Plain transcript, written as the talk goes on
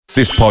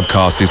This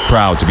podcast is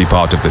proud to be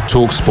part of the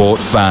TalkSport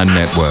Fan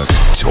Network.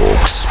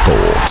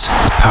 TalkSport.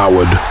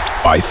 Powered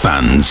by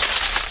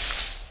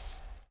fans.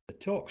 The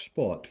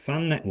TalkSport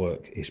Fan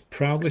Network is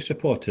proudly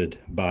supported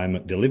by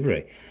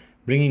McDelivery,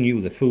 bringing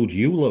you the food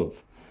you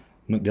love.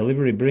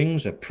 McDelivery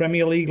brings a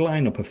Premier League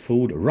lineup of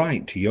food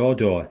right to your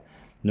door.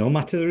 No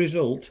matter the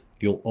result,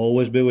 you'll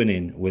always be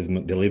winning with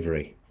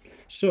McDelivery.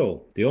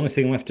 So, the only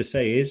thing left to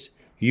say is,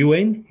 you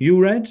in,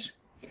 you Reds?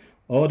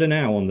 Order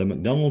now on the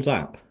McDonald's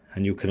app,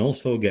 and you can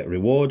also get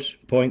rewards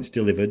points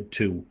delivered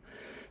too,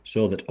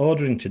 so that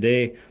ordering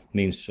today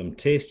means some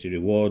tasty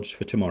rewards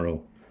for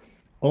tomorrow.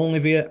 Only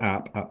via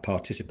app at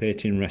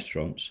participating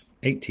restaurants.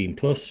 18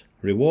 plus,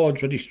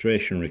 rewards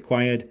registration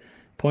required,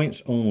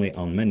 points only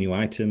on menu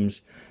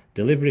items,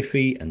 delivery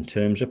fee and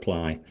terms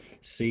apply.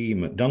 See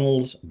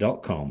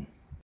mcdonalds.com.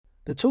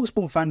 The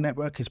TalkSport Fan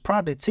Network is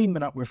proudly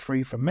teaming up with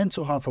Free for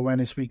Mental Health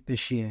Awareness Week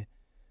this year.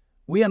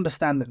 We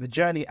understand that the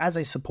journey as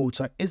a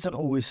supporter isn't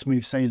always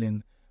smooth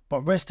sailing,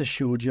 but rest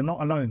assured you're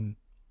not alone.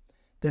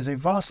 There's a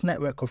vast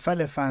network of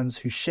fellow fans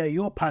who share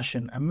your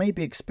passion and may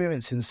be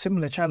experiencing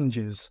similar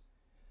challenges.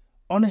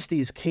 Honesty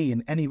is key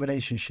in any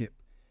relationship.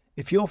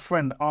 If your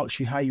friend asks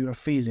you how you are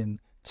feeling,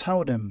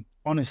 tell them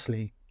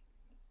honestly.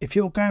 If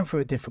you're going through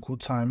a difficult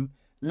time,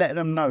 let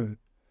them know.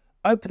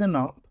 Opening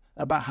up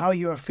about how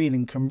you are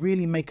feeling can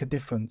really make a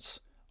difference.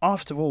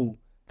 After all,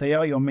 they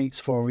are your mates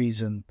for a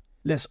reason.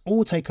 Let's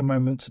all take a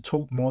moment to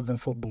talk more than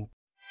football.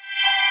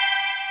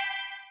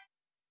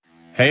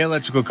 Hey,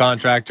 electrical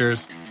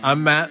contractors.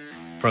 I'm Matt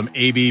from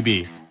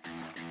ABB.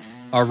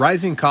 Are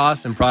rising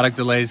costs and product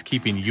delays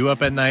keeping you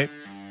up at night?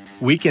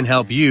 We can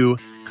help you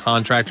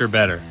contractor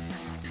better.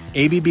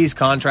 ABB's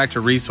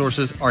contractor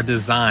resources are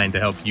designed to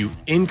help you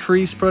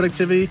increase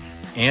productivity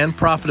and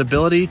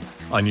profitability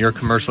on your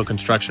commercial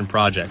construction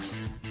projects.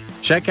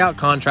 Check out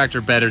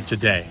Contractor Better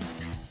today.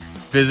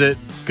 Visit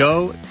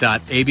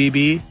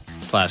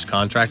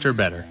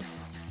go.abb/contractorbetter.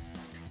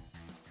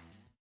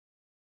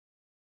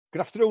 Good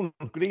afternoon,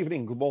 good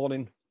evening, good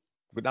morning,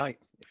 good night,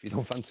 if you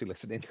don't fancy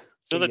listening.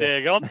 Another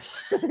day gone.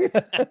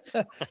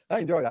 I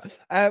enjoy that.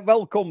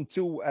 Welcome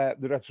to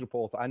the Reds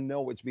Report. I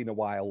know it's been a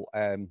while.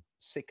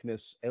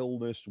 Sickness,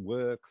 illness,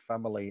 work,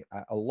 family,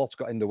 a lot's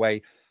got in the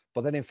way.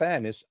 But then in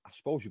fairness, I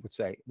suppose you could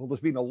say, well,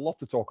 there's been a lot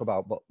to talk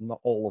about, but not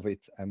all of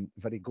it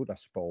very good, I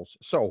suppose.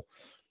 So,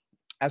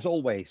 as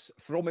always,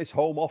 from his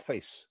home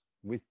office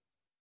with,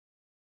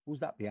 who's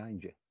that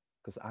behind you?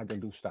 Because I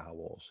don't do Star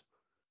Wars.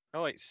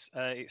 Oh, it's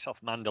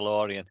off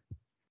Mandalorian.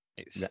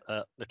 It's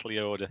little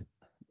Yoda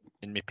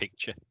in my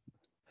picture.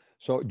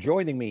 So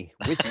joining me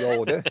with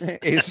Yoda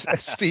is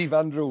Steve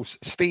Andrews.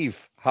 Steve,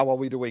 how are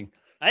we doing?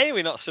 Hey,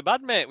 we're not so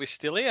bad, mate. We're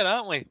still here,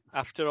 aren't we?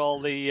 After all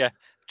the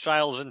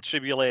trials and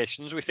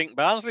tribulations, we think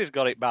Barnsley's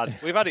got it bad.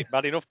 We've had it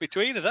bad enough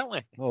between us, haven't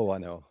we? Oh, I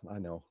know.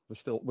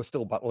 We're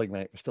still battling,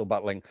 mate. We're still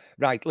battling.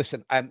 Right,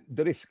 listen.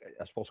 There is,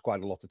 I suppose,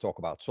 quite a lot to talk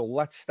about. So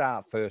let's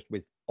start first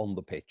with on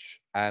the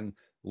pitch.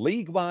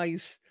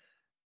 League-wise,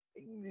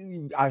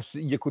 as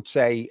you could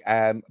say,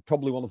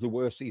 probably one of the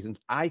worst seasons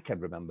I can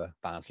remember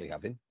Barnsley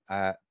having.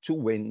 2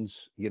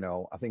 wins,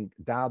 I think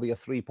Derby are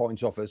 3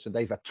 points off us and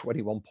they've had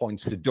 21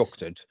 points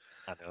deducted.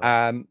 I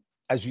know.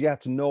 As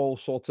yet, no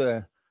sort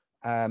of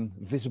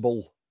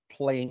visible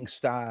playing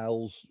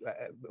styles.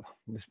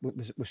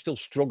 We're still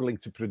struggling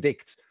to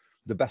predict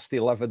the best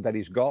 11 that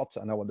he's got.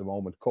 I know at the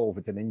moment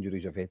COVID and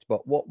injuries have hit,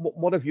 but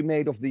what have you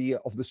made of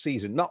the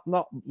season? Not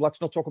let's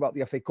not talk about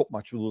the FA Cup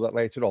match. We'll do that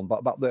later on.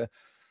 But about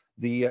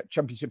the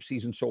Championship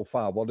season so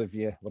far, what have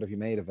you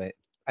made of it?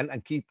 And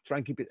try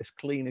and keep it as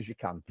clean as you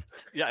can.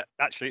 Yeah,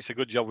 actually, it's a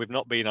good job we've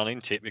not been on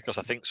into it, because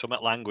I think some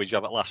language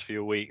over the last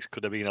few weeks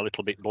could have been a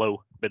little bit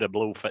of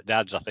blue for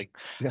dads, I think.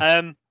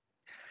 Yeah.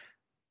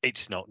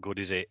 It's not good,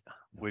 is it?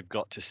 We've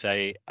got to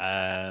say,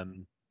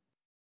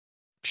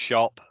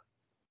 Shop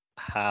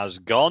has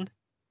gone,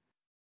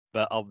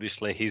 but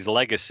obviously his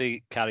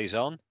legacy carries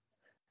on.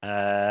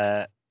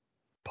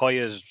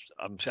 Poyer's,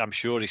 I'm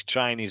sure he's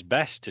trying his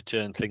best to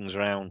turn things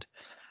around.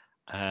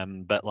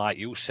 But like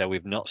you said,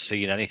 we've not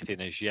seen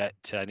anything as yet,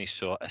 any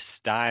sort of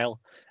style,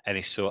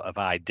 any sort of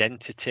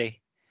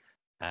identity.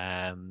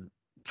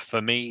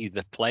 For me,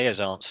 the players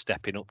aren't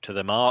stepping up to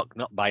the mark,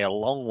 not by a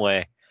long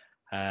way.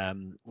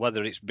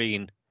 Whether it's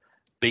been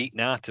beaten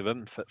out of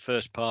them for the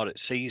first part of the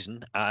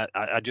season,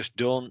 I just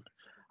don't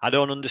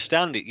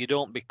understand it. You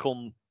don't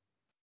become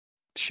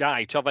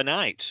shite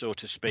overnight, so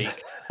to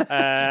speak.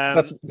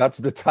 That's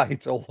the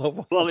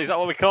title. Well, is that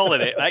what we're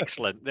calling it?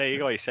 Excellent. There you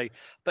go. You say,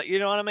 but you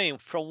know what I mean.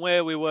 From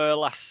where we were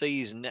last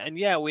season, and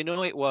yeah, we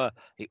know it were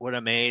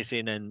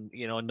amazing, and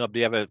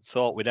nobody ever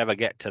thought we'd ever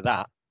get to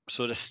that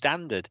sort of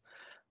standard.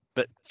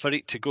 But for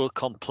it to go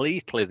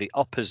completely the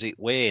opposite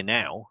way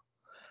now,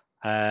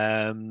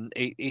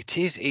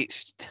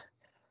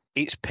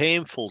 it's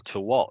painful to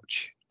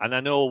watch. And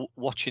I know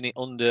watching it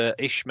under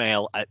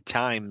Ishmael at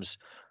times,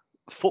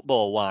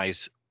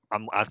 football-wise,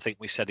 I think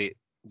we said it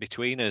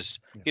between us.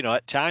 Yeah.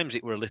 At times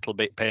it were a little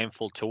bit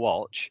painful to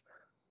watch,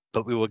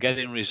 but we were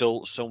getting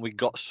results and we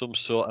got some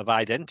sort of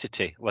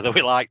identity, whether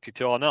we liked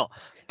it or not.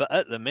 But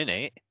at the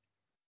minute,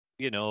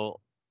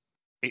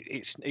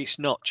 it's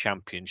not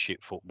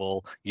Championship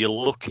football. You're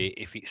lucky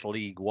if it's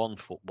League One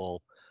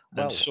football.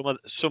 Well, And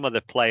some of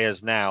the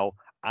players now,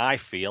 I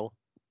feel,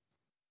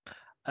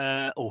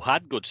 who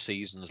had good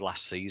seasons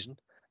last season,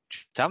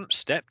 just haven't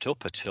stepped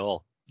up at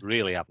all.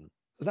 Really haven't.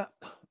 that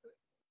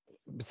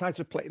besides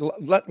the play,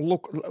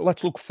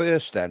 let's look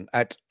first then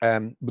at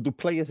the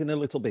players in a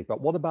little bit.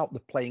 But what about the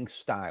playing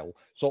style?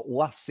 So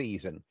last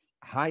season,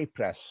 high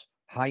press,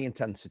 high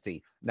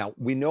intensity. Now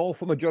we know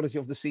for majority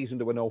of the season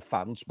there were no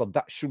fans, but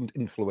that shouldn't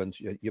influence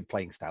your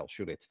playing style,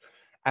 should it?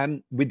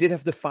 And we did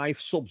have the 5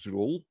 subs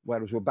rule,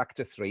 whereas we're back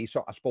to 3.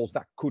 So I suppose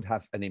that could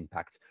have an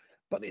impact.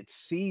 But it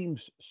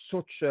seems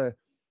such a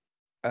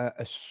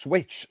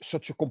switch,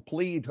 such a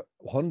complete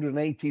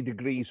 180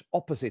 degrees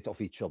opposite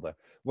of each other.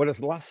 Whereas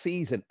last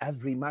season,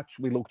 every match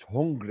we looked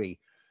hungry.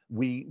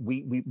 We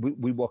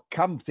were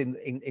camped in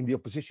the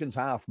opposition's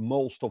half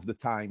most of the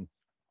time.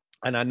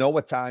 And I know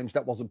at times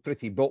that wasn't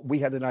pretty, but we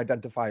had an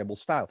identifiable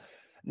style.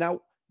 Now,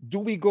 do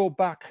we go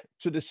back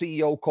to the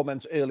CEO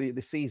comments earlier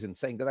this season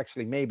saying that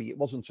actually maybe it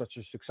wasn't such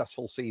a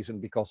successful season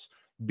because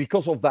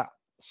of that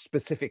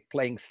specific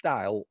playing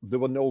style, there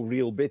were no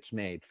real bids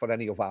made for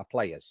any of our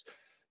players?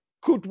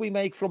 Could we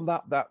make from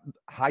that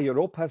higher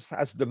up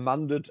has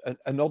demanded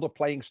another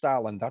playing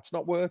style and that's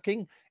not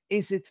working?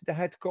 Is it the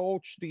head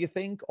coach, do you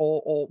think,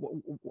 or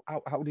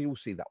how do you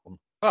see that one?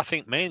 Well, I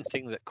think main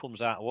thing that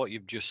comes out of what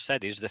you've just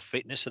said is the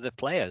fitness of the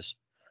players.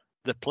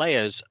 The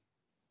players,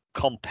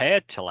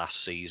 compared to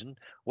last season,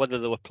 whether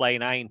they were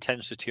playing high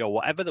intensity or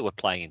whatever they were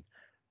playing,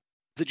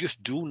 they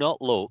just do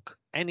not look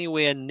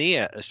anywhere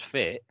near as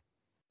fit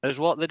as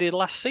what they did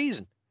last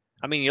season.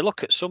 I mean, you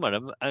look at some of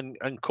them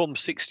and come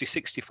 60,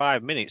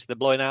 65 minutes, they're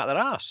blowing out their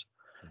ass.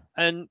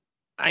 And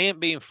I ain't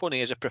being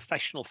funny, as a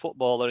professional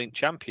footballer in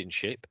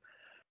Championship,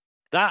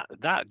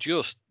 that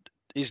just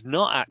is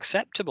not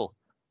acceptable.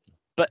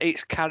 But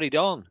it's carried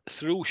on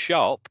through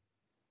shop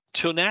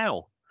to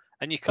now.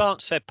 And you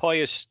can't say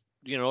Poyer's,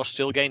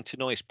 still getting to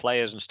know his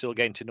players and still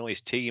getting to know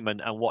his team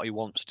and what he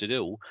wants to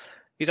do.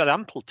 He's had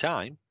ample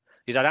time.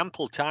 He's had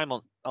ample time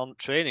on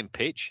training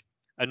pitch.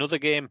 Another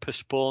game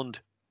postponed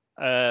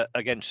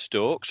against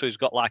Stoke, so he's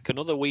got like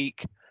another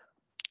week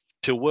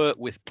to work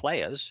with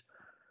players.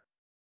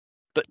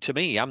 But to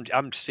me, I'm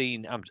not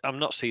seeing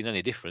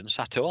any difference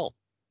at all.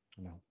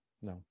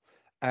 No.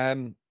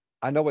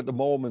 I know at the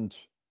moment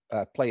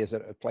players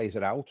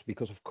are out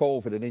because of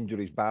COVID and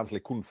injuries.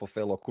 Barnsley couldn't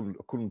fulfil or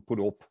couldn't put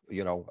up,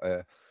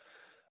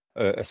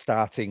 a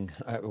starting,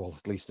 well,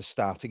 at least a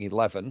starting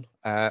 11.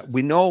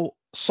 We know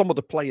some of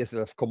the players that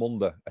have come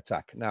under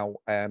attack now.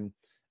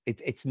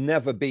 It's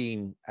never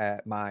been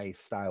my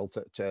style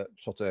to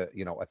sort of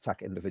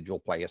attack individual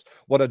players.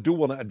 What I do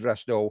want to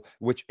address though,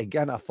 which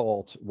again I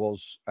thought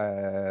was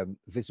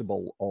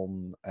visible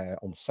on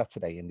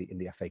Saturday in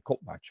the FA Cup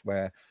match,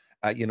 where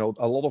a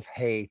lot of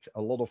hate,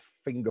 a lot of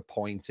finger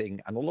pointing,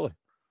 and a lot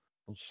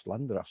of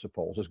slander, I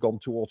suppose, has gone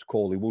towards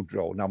Coley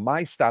Woodrow. Now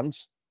my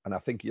stance, and I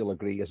think you'll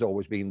agree, has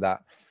always been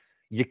that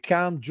you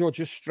can't judge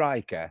a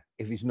striker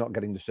if he's not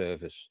getting the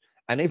service.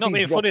 And if not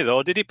being funny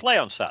though, did he play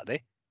on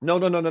Saturday? No.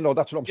 That's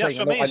what I'm saying. That's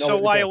what I mean. So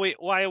why are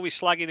we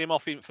slagging him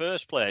off in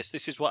first place?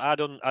 This is what I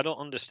don't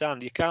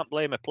understand. You can't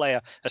blame a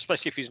player,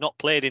 especially if he's not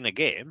played in a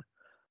game,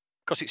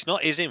 because it's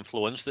not his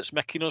influence that's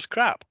making us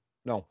crap.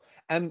 No,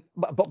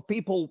 but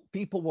people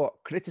were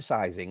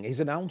criticising his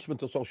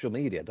announcement on social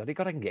media that he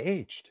got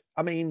engaged.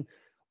 I mean,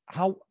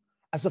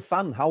 as a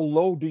fan, how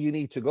low do you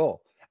need to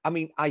go? I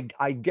mean,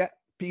 I get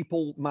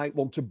people might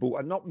want to boo,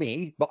 and not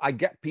me, but I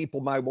get people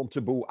might want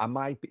to boo,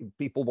 and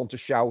people want to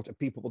shout, and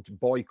people want to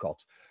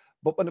boycott.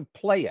 But when a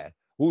player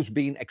who's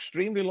been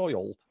extremely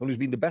loyal and who's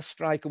been the best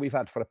striker we've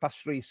had for the past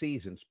 3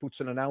 seasons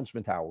puts an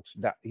announcement out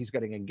that he's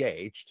getting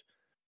engaged,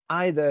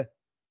 either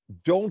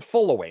don't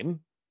follow him,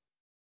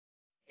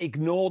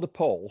 ignore the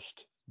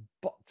post,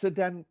 but to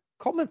then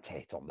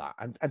commentate on that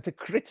and to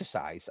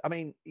criticise. I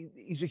mean,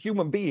 he's a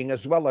human being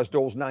as well as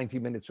those 90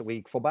 minutes a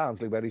week for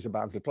Barnsley, where he's a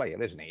Barnsley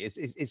player, isn't he?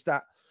 Is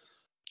that...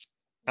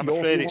 I'm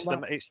afraid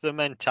it's the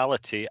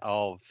mentality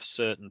of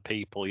certain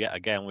people. Yet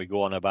again, we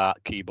go on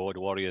about keyboard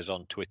warriors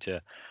on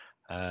Twitter.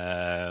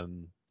 I'll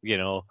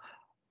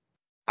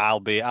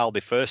be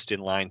first in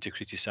line to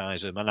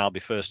criticise him, and I'll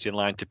be first in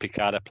line to pick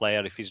out a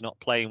player if he's not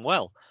playing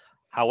well.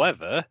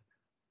 However,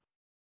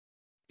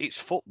 it's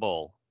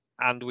football,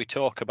 and we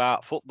talk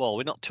about football.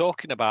 We're not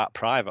talking about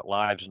private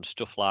lives and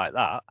stuff like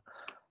that.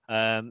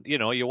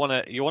 You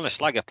want to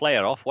slag a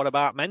player off. What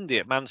about Mendy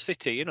at Man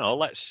City?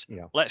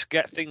 Let's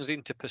get things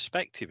into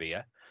perspective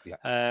here.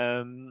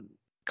 Yeah.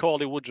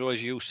 Coley Woodrow,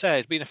 as you say,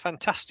 has been a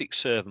fantastic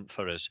servant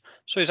for us.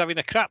 So he's having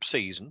a crap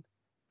season,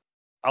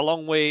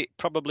 along with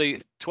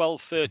probably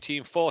 12,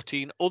 13,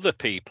 14 other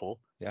people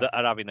that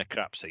are having a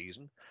crap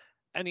season,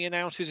 and he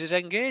announces his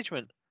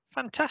engagement.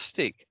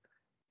 Fantastic.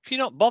 If you're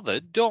not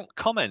bothered, don't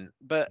comment.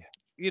 But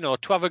to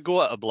have a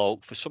go at a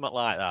bloke for something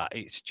like that,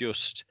 it's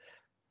just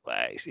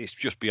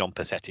beyond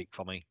pathetic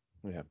for me.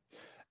 Yeah.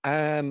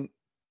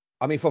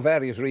 I mean, for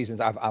various reasons,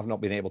 I've not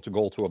been able to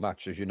go to a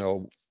match, as you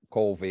know,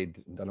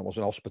 COVID, and then I was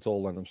in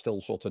hospital, and I'm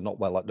still sort of not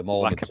well at the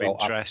moment. Lack of so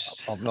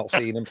interest. I've not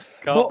seen him.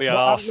 Can't be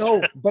arsed.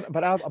 No,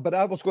 but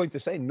I was going to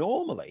say,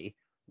 normally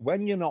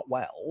when you're not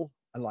well,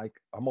 and like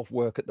I'm off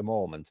work at the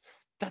moment,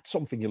 that's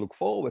something you look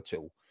forward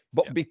to.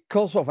 But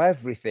because of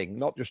everything,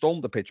 not just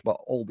on the pitch, but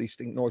all these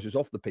noises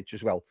off the pitch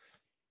as well,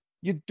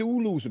 you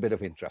do lose a bit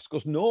of interest,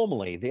 because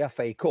normally the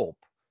FA Cup,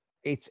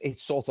 it's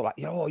sort of like,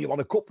 you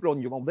want a cup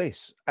run, you want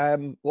this.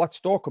 Let's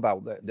talk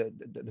about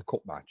the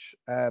cup match.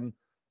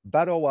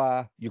 Barrow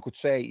are, you could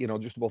say,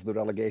 just above the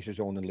relegation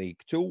zone in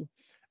League Two.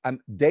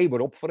 They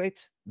were up for it.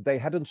 They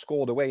hadn't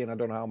scored away in I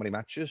don't know how many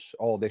matches,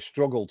 or they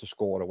struggled to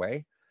score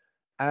away.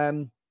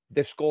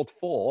 They've scored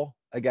 4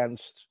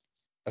 against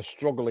a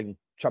struggling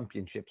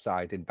Championship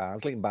side in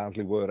Barnsley, and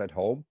Barnsley were at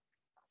home.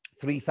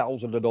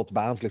 3,000 and odd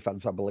Barnsley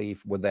fans, I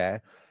believe, were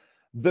there.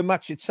 The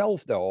match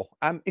itself, though,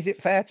 is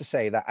it fair to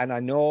say that, and I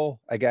know,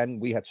 again,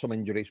 we had some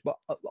injuries, but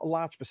a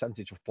large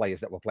percentage of players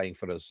that were playing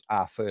for us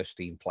are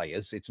first-team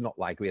players. It's not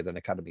like we had an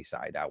academy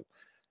side out.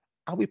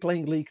 Are we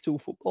playing League Two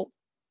football?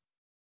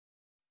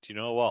 Do you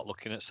know what?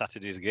 Looking at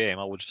Saturday's game,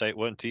 I would say it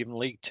weren't even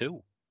League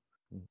Two.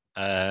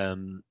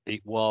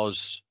 It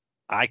was,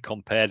 I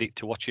compared it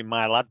to watching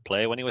my lad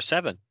play when he was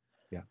 7.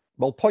 Yeah.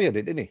 Well, Poyer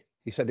did, didn't he?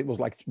 He said it was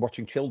like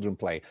watching children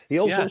play. He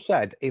also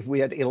said if we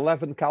had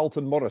 11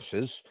 Carlton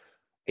Morrises,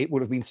 it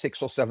would have been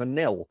 6 or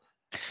 7-0.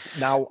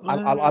 Now,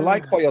 I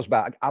like Poyer's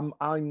back. I'm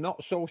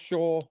not so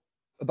sure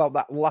about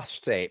that last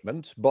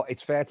statement, but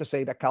it's fair to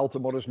say that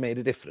Carlton Morris made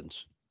a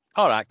difference.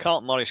 All right,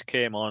 Carlton Morris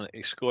came on.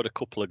 He scored a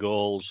couple of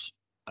goals.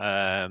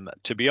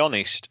 To be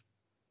honest,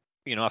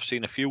 I've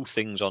seen a few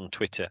things on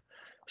Twitter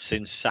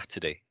since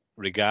Saturday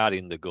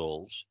regarding the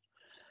goals.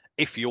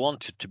 If you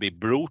wanted to be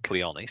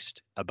brutally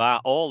honest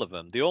about all of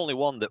them, the only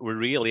one that were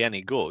really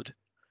any good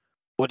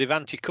were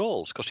Devante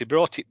Coles, because he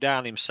brought it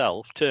down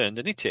himself, turned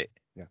and hit it.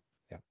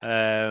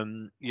 Yeah.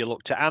 You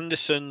looked at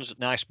Anderson's,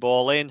 nice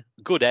ball in,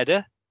 good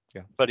header,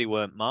 but he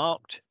weren't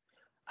marked.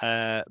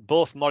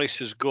 Both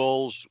Morris's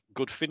goals,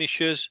 good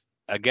finishers.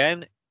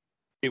 Again,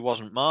 he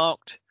wasn't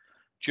marked.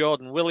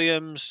 Jordan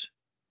Williams,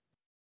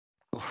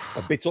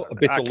 a bit of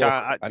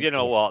luck. You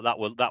know what?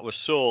 That was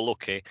so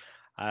lucky.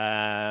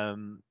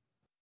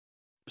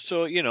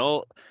 So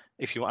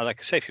if you like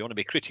I say, if you want to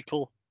be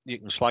critical, you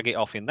can slag it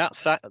off in that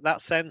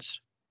sense.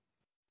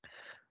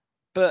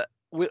 But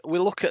we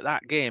look at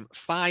that game,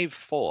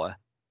 5-4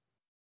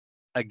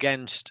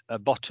 against a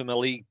bottom of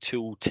League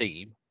Two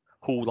team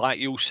who, like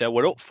you said,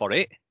 were up for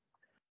it.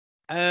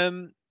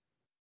 At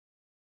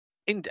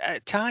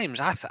times,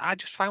 I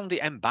just found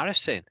it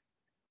embarrassing,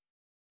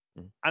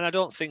 and I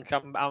don't think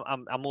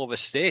I'm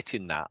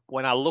overstating that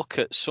when I look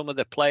at some of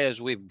the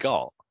players we've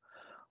got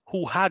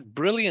who had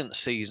brilliant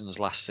seasons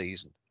last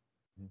season,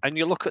 and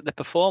you look at the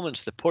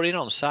performance they put in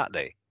on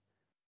Saturday,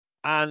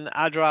 and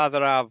I'd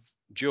rather have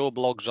Joe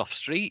Bloggs off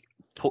street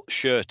put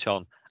shirt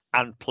on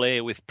and play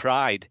with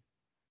pride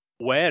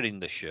wearing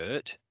the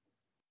shirt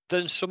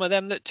than some of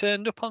them that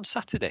turned up on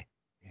Saturday.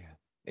 Yeah,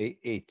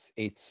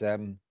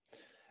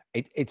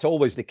 it's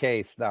always the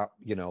case that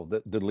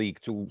the League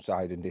Two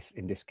side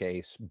in this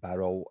case,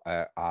 Barrow,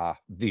 are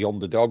the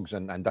underdogs,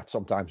 and that's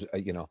sometimes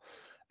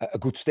a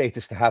good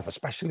status to have,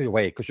 especially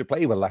away, because you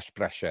play with less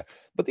pressure.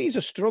 But these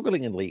are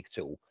struggling in League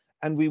Two,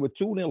 and we were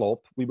 2-0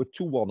 up, we were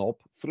 2-1 up,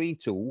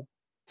 3-2,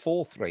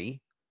 4-3,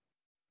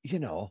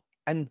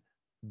 and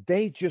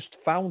they just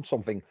found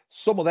something.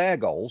 Some of their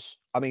goals,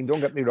 I mean,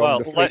 don't get me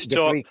wrong. Well, let's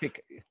talk. Free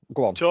kick.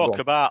 Go on. Talk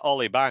about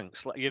Ollie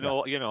Banks.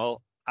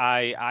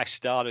 I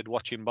started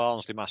watching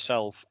Barnsley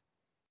myself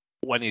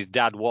when his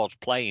dad was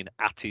playing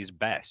at his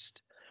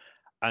best,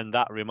 and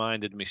that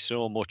reminded me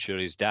so much of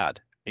his dad.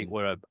 It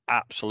were an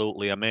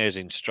absolutely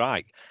amazing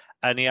strike,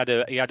 and he had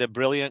a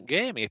brilliant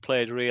game. He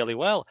played really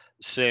well.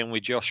 Same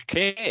with Josh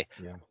Kay.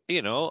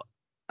 Yeah.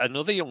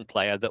 Another young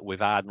player that we've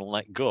had and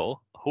let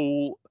go,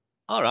 who,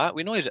 all right,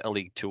 we know he's at a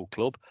League Two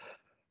club,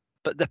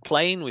 but they're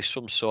playing with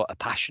some sort of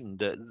passion.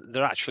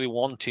 They're actually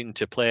wanting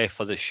to play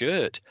for the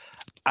shirt,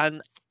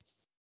 and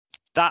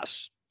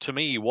that's, to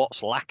me,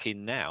 what's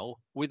lacking now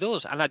with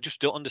us. And I just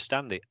don't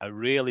understand it. I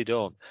really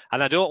don't.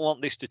 And I don't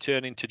want this to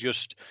turn into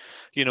just,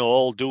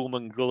 all doom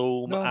and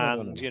gloom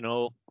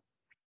no.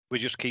 We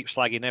just keep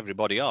slagging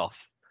everybody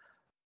off.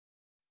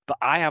 But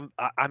I'm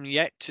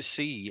yet to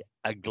see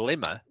a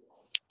glimmer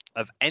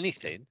of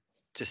anything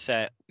to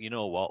say, you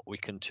know what, we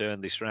can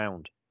turn this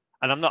round.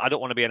 And I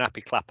don't want to be an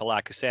happy clapper.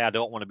 Like I say, I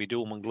don't want to be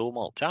doom and gloom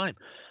all the time.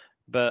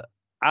 But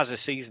as a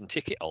season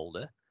ticket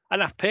holder,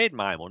 and I've paid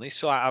my money,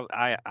 so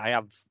I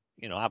have,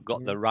 I've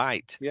got the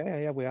right.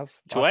 Yeah, we have.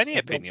 To any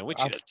opinion, which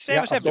is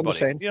same as everybody.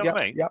 You know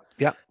what I mean?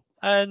 Yeah.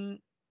 And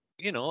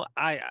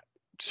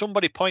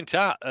somebody point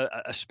out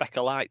a speck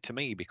of light to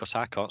me, because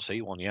I can't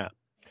see one yet.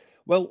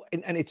 Well,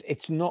 and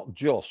it's not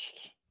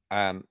just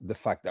the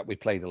fact that we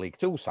play the League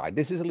Two side.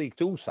 This is a League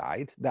Two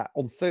side that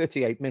on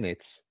 38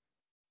 minutes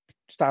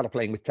started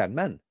playing with 10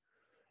 men.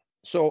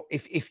 So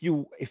if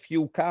you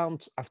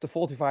can't, after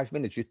 45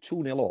 minutes, you're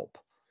 2-0 up.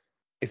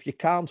 If you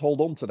can't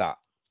hold on to that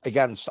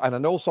against, and I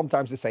know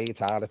sometimes they say it's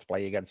harder to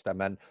play against them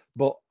men,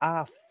 but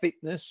our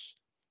fitness,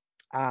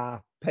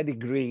 our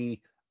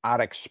pedigree,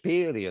 our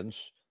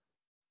experience,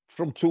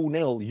 from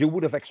 2-0, you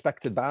would have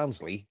expected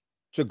Barnsley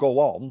to go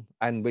on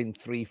and win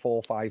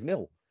 3-4,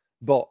 5-0.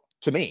 But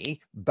to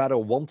me, Barrow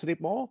wanted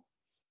it more.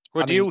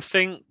 Well, I do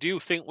mean, you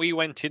think we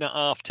went in at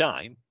half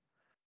time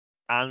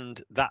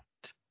and that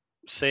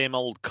same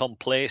old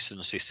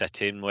complacency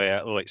set in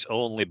where it's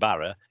only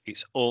Barra,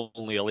 it's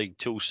only a League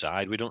Two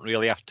side. We don't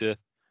really have to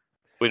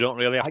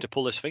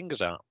pull his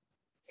fingers out.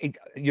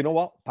 you know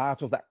what?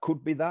 Part of that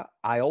could be that.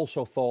 I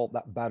also thought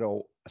that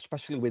Barrow,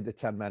 especially with the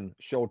 10 men,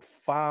 showed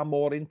far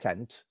more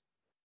intent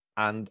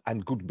and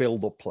good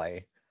build-up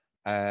play.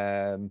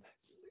 Callum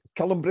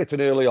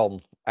Britton early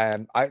on,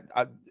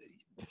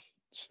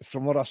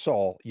 from what I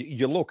saw,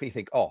 you look, you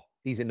think, oh,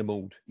 he's in the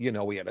mood. You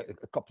know, he had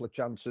a couple of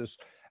chances.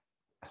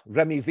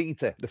 Remy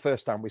Vita, the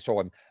first time we saw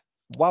him,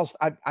 whilst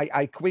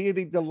I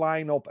queried the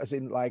lineup as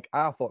in, like,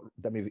 I thought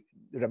Remy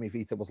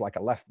Vita was like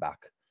a left back.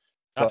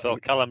 I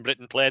thought Callum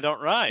Britton played on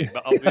right,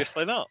 but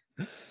obviously not.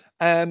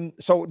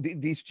 So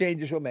these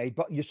changes were made,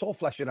 but you saw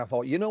Flesh, and I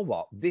thought, you know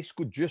what, this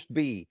could just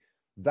be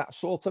that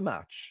sort of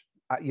match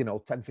at,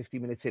 10,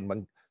 15 minutes in,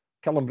 when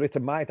Callum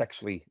Britton might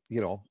actually,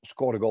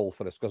 score a goal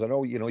for us, because I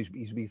know,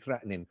 he's been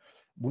threatening.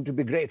 Wouldn't it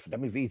be great for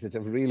Remy Vita to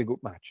have a really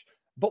good match?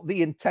 But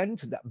the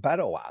intent that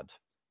Barrow had,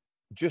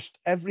 just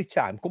every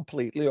time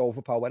completely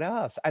overpowered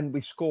us, and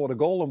we score a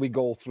goal and we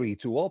go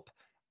 3-2 up,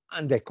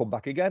 and they come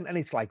back again, and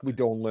it's like we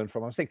don't learn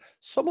from our mistake.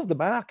 Some of the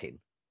marking,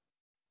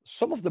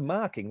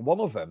 one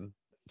of them,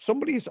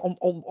 somebody's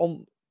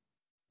on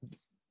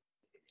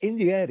in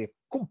the area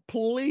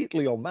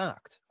completely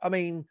unmarked. I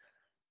mean,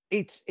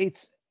 it's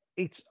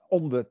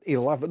on the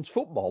 11th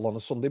football on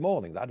a Sunday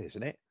morning, that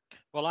isn't it?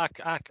 Well,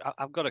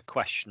 I've got to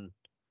question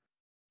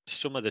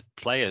some of the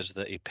players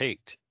that he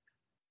picked.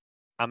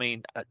 I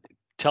mean,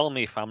 tell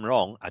me if I'm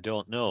wrong. I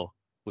don't know.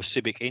 Was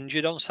Sibic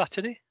injured on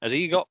Saturday? Has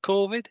he got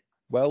COVID?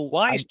 Well,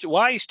 why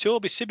is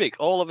Toby Sibic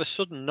all of a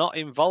sudden not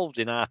involved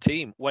in our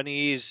team when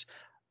he is,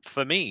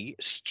 for me,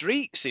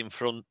 streets in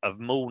front of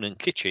Moon and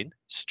Kitchen,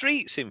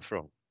 streets in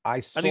front,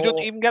 and he doesn't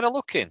even get a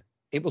look in?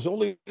 It was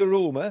only a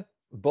rumour,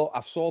 but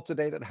I saw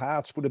today that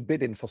Hearts put a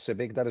bid in for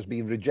Sibic that has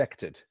been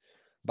rejected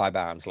by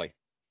Barnsley,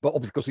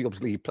 but because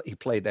he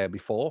played there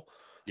before.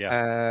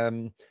 Yeah.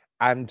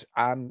 I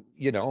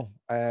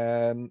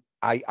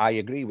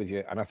agree with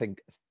you, and I think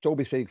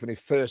Toby Sibic, from his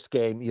first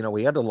game,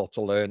 he had a lot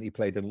to learn. He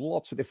played in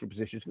lots of different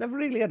positions, never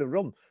really had a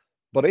run,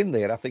 but in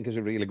there, I think, is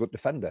a really good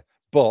defender.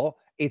 But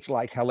it's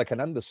like Halleck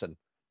and Anderson.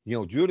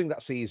 During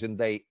that season,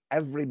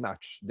 every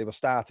match they were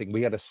starting,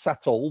 we had a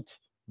settled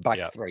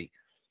back three.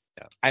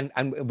 Yeah.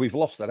 And we've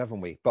lost that,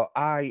 haven't we? But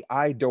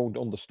I don't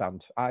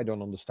understand. I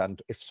don't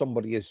understand if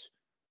somebody is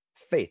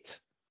fit.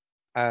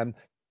 Well,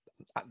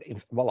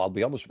 I'll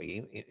be honest with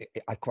you.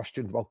 I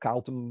questioned,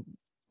 Carlton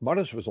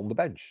Morris was on the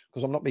bench,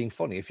 because I'm not being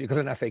funny. If you've got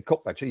an FA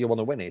Cup match and you want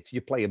to win it, you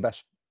play your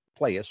best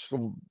players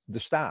from the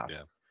start.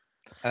 Yeah.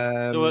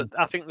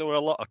 I think there were a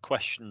lot of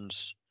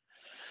questions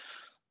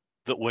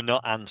that were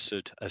not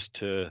answered as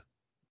to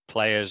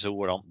players who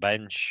were on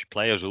bench,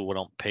 players who were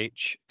on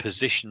pitch,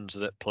 positions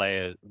that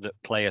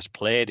players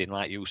played in.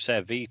 Like you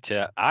said,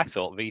 Vita. I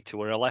thought Vita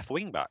were a left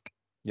wing back.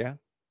 Yeah.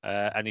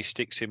 And he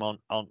sticks him on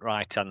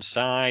right hand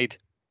side.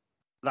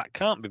 That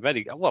can't be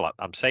very well.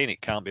 I'm saying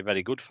it can't be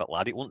very good for that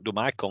lad. It wouldn't do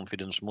my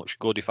confidence much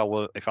good if I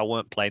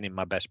weren't playing in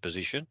my best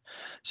position.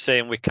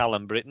 Same with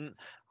Callum Britton.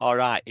 All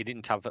right, he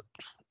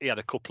had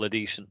a couple of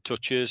decent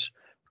touches,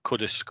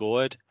 could have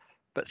scored.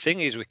 But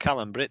thing is with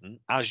Callum Britton,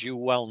 as you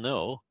well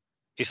know,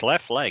 his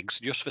left leg's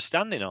just for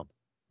standing on.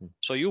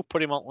 So you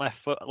put him on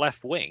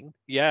left wing,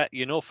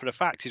 for a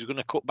fact he's going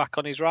to cut back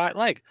on his right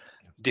leg.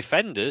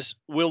 Defenders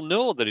will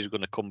know that he's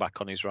going to come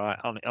back on his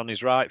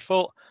right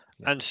foot.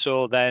 Yeah. And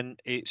so then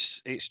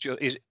it's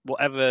just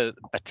whatever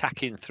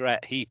attacking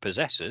threat he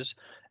possesses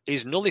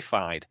is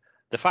nullified.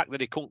 The fact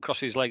that he couldn't cross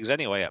his legs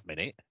anyway at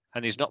minute,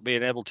 and he's not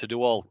being able to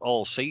do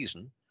all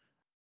season,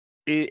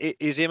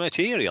 is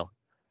immaterial.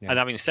 Yeah. And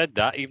having said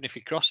that, even if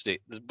he crossed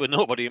it, there's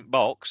nobody in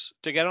box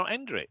to get on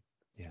under it.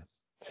 Yeah.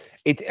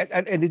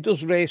 It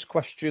does raise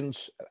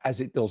questions,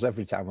 as it does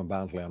every time when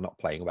Barnsley are not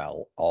playing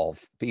well, of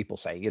people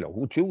saying,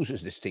 who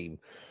chooses this team?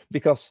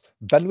 Because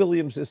Ben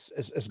Williams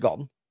is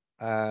gone.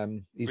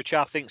 Which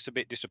I think is a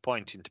bit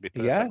disappointing, to be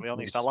perfectly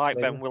honest. I like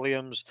Ben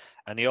Williams,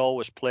 and he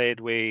always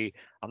played with.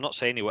 I'm not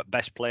saying he was the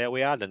best player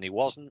we had, and he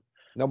wasn't.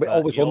 No, but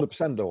always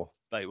 100% though.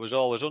 But it was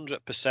always 100%,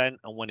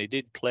 and when he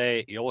did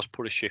play, he always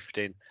put a shift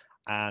in.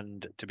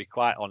 And to be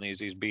quite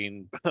honest, he's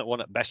been one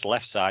of the best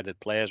left-sided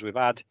players we've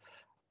had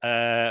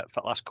for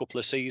the last couple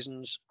of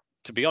seasons.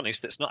 To be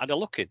honest, that's not had a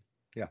look in.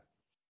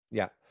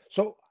 Yeah.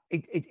 So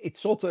it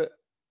sort of.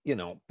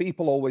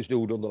 People always do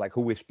wonder, like,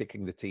 who is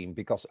picking the team,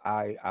 because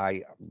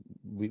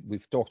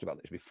we've talked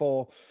about this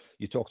before.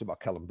 You talked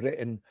about Callum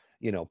Britton.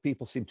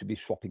 People seem to be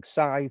swapping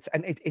sides,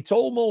 and it's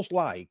almost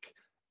like,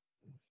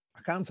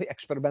 I can't say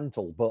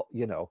experimental, but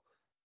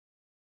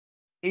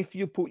if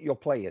you put your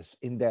players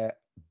in their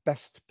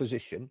best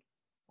position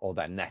or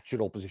their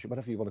natural position,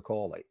 whatever you want to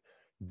call it,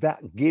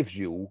 that gives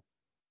you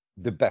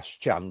the best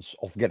chance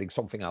of getting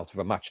something out of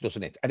a match,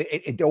 doesn't it? And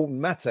it don't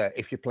matter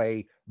if you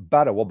play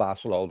Barrow or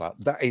Barcelona.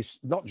 That is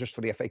not just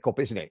for the FA Cup,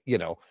 isn't it?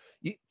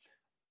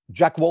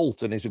 Jack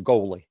Walton is a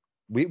goalie.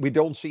 We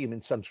don't see him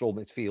in central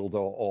midfield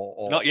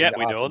or Not in yet, the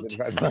we heart of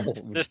don't. the well,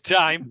 There's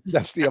time.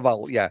 that's the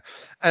yeah.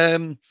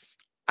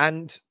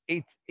 And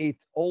it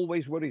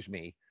always worries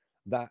me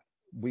that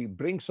we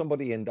bring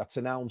somebody in that's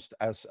announced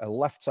as a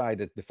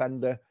left-sided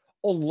defender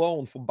on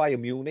loan from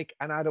Bayern Munich,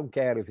 and I don't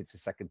care if it's a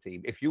second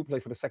team. If you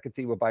play for the second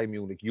team of Bayern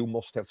Munich, you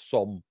must have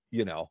some,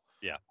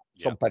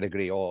 some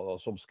pedigree or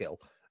some skill.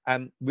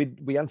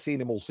 We haven't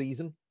seen him all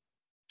season.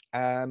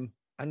 And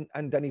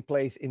then he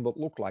plays in what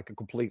looked like a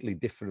completely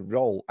different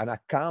role. And I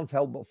can't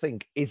help but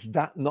think, is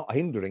that not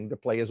hindering the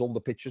players on the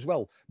pitch as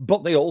well?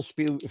 But they all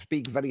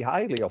speak very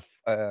highly of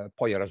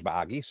Poya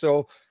Asbaghi.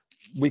 So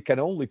we can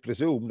only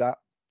presume that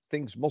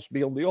things must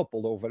be on the up,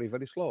 although very,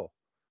 very slow.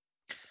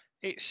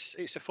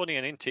 It's a funny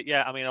one, isn't it?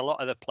 Yeah, I mean, a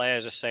lot of the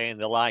players are saying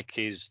they like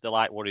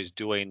what he's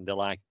doing, they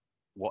like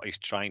what he's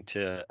trying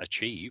to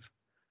achieve.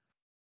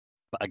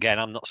 But again,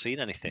 I'm not seeing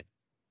anything.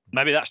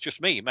 Maybe that's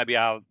just me. Maybe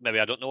I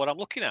don't know what I'm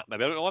looking at.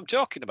 Maybe I don't know what I'm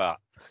talking about.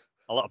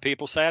 A lot of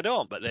people say I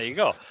don't, but there you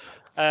go.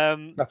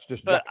 That's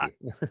just Jackie.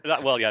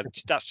 Yeah,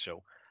 that's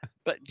true.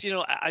 But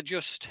I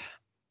just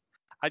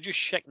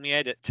shake my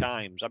head at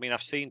times. I mean,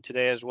 I've seen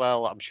today as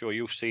well. I'm sure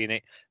you've seen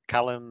it.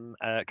 Callum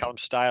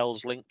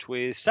Styles linked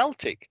with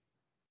Celtic.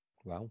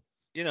 Well,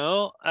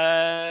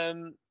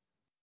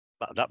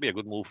 that'd be a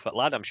good move for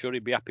lad. I'm sure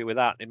he'd be happy with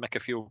that. He'd make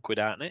a few quid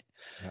out of it.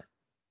 Yeah.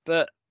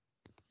 But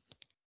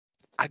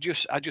I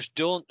just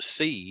don't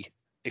see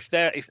if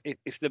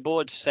the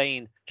board's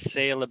saying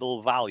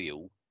saleable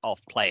value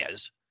of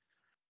players.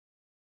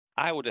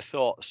 I would have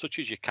thought such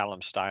as your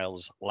Callum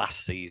Styles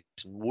last season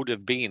would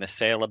have been a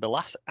saleable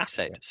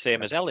asset,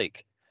 same as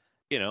Ellick,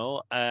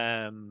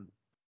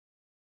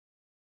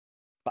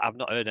 But I've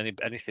not heard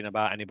anything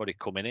about anybody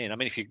coming in. I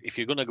mean, if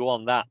you're going to go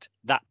on that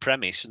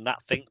premise and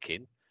that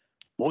thinking,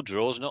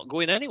 Woodrow's not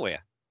going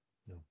anywhere.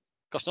 No.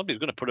 Because nobody's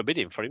going to put a bid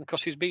in for him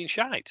because he's being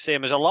shite.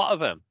 Same as a lot of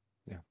them.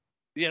 Yeah.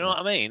 You know what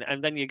I mean?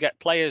 And then you get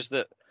players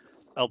that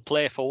will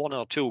play for 1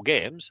 or 2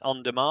 games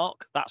on the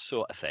mark, that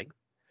sort of thing.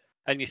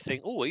 And you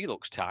think, oh, he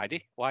looks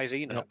tidy. Why is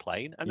he not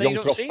playing? And then you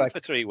don't see him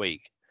for 3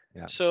 weeks.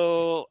 Yeah.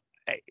 So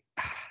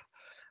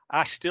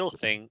I still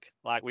think,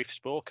 like we've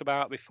spoke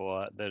about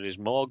before, there is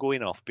more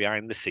going off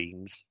behind the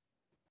scenes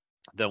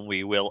than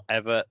we will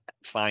ever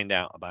find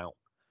out about.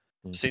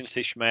 Since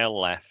Ishmael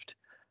left,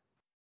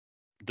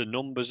 the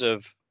numbers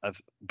of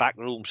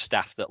backroom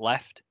staff that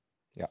left,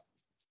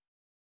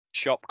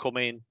 shop come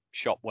in,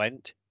 shop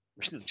went,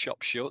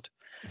 shop shut.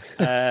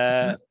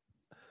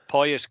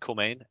 Poyer's come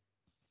in,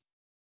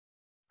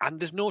 and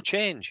there's no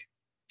change.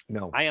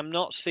 No, I am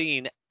not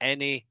seeing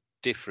any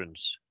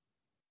difference.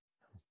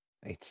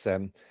 It's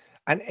and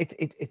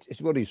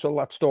it's worrying. So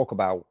let's talk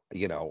about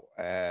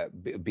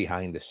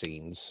behind the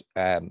scenes.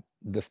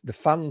 The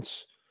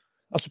fans,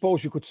 I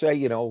suppose you could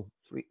say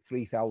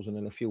 3,000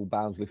 and a few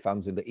Barnsley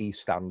fans in the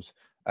East stands.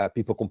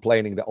 People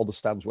complaining that other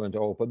stands weren't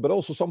open, but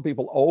also some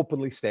people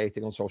openly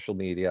stating on social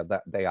media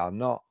that they are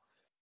not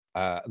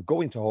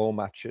going to home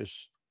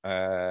matches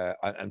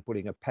and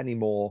putting a penny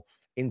more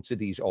into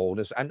these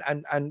owners.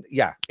 And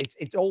yeah,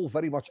 it's all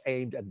very much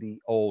aimed at the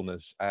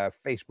owners.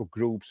 Facebook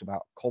groups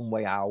about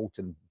Conway out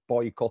and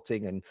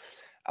boycotting, and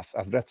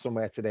I've read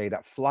somewhere today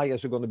that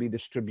flyers are going to be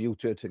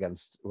distributed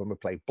against when we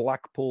play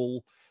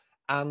Blackpool,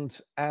 and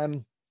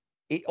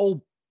it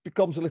all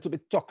becomes a little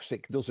bit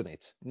toxic, doesn't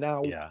it?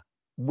 Now,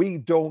 we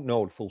don't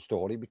know the full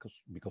story because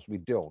we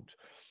don't.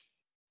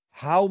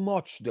 How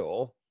much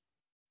though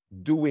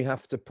do we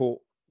have to put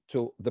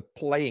to the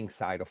playing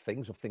side of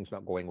things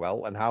not going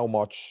well, and how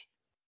much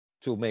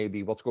to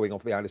maybe what's going on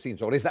behind the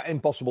scenes? Or is that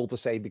impossible to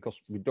say because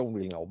we don't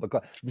really know?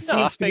 Because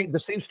there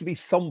seems to be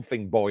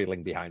something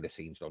boiling behind the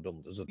scenes, though,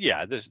 doesn't it?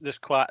 Yeah, there's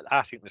quite.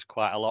 I think there's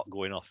quite a lot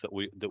going off that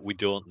we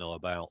don't know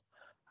about.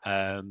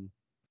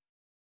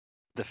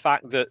 The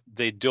fact that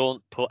they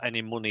don't put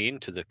any money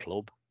into the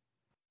club,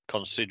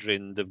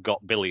 considering they've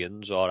got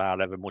billions or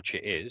however much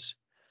it is,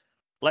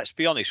 let's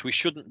be honest, we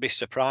shouldn't be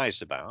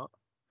surprised about,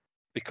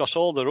 because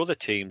all their other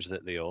teams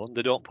that they own,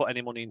 they don't put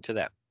any money into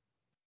them.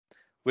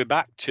 We're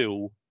back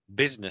to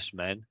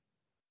businessmen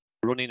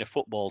running a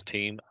football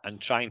team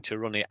and trying to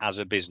run it as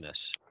a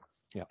business.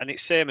 Yeah. And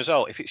it's same as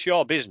if it's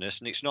your business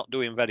and it's not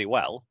doing very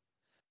well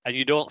and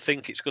you don't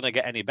think it's going to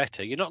get any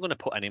better, you're not going to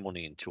put any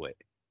money into it.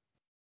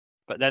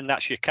 But then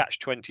that's your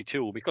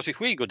catch-22, because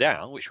if we go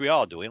down, which we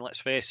are doing, let's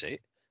face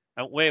it,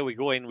 and where we're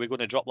going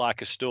to drop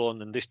like a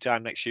stone, and this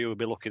time next year we'll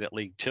be looking at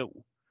League Two.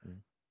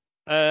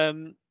 They're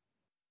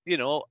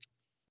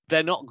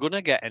not going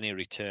to get any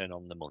return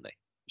on the money.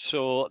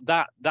 So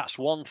that's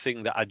one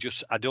thing that I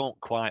don't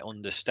quite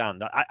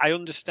understand. I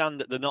understand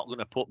that they're not going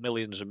to put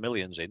millions and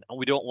millions in, and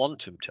we don't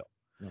want them to.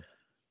 No.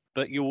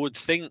 But you would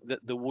think that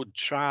they would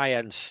try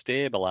and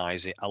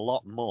stabilise it a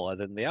lot more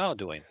than they are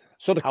doing.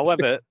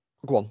 However,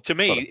 go on. To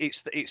me, it's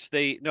the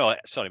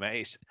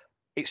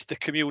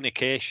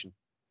communication.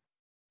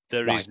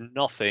 There is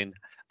nothing,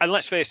 And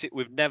let's face it,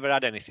 we've never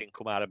had anything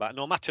come out about it.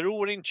 No matter who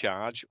were in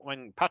charge,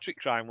 when Patrick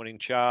Crine were in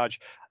charge,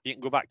 you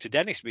can go back to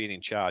Dennis being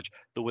in charge,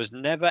 there was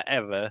never,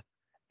 ever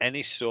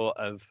any sort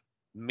of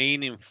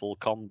meaningful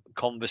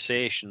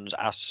conversations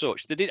as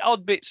such. They did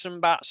odd bits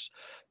and bats,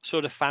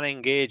 sort of fan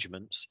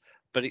engagements,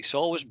 but it's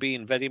always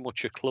been very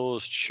much a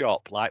closed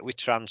shop, like with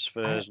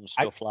transfers and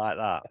stuff like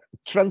that.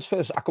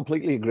 Transfers, I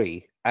completely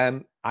agree.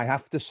 I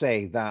have to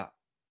say that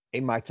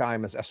in my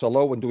time as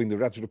SLO and doing the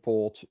Reds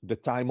report, the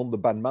time under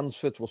Ben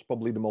Mansfield was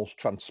probably the most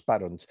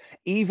transparent,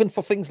 even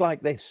for things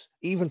like this,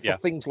 even for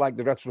things like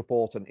the Reds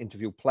report and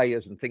interview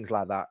players and things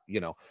like that, you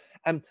know.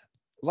 And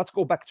let's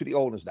go back to the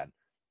owners then.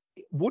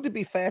 Would it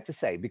be fair to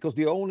say, because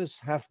the owners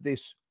have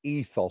this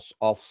ethos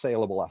of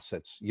saleable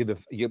assets, you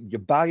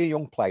buy a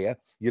young player,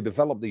 you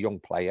develop the young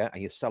player,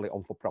 and you sell it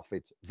on for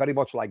profit, very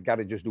much like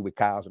garages do with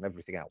cars and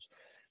everything else.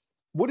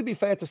 Would it be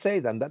fair to say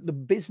then that the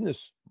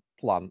business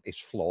plan is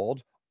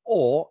flawed,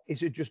 or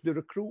is it just the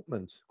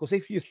recruitment? Because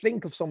if you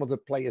think of some of the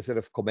players that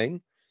have come in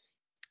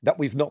that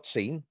we've not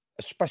seen,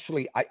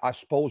 especially, I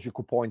suppose you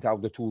could point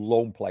out the two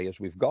loan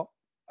players we've got,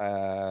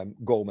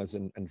 Gomez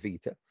and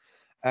Vita.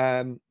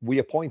 We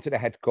appointed a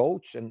head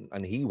coach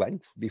and he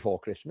went before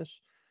Christmas.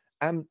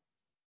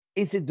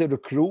 Is it the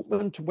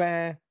recruitment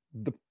where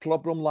the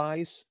problem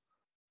lies,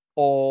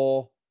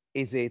 or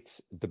is it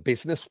the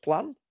business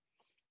plan?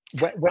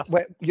 Where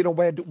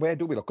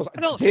do we look? Because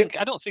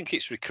I don't think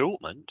it's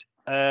recruitment.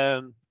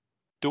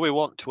 Do we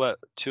want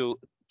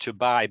to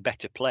buy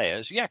better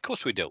players? Yeah, of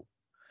course we do.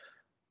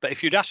 But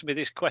if you'd asked me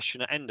this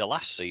question at end of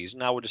last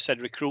season, I would have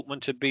said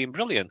recruitment had been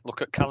brilliant.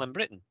 Look at Callum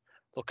Britton.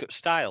 Look at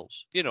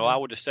Styles. You know, I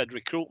would have said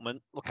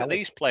recruitment. Look at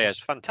these players.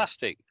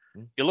 Fantastic.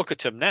 You look at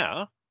them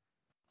now,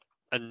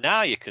 and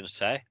now you can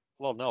say,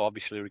 well, no,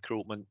 obviously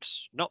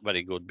recruitment's not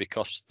very good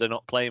because they're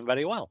not playing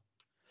very well.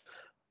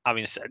 I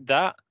mean,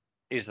 that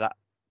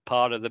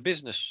part of the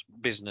business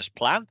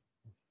plan?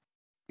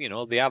 You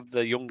know, they have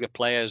the younger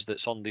players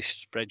that's on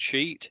this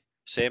spreadsheet,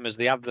 same as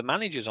they have the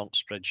managers on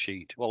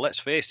spreadsheet. Well, let's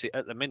face it,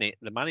 at the minute,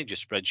 the manager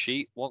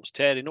spreadsheet wants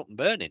tearing up and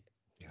burning.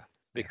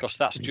 Because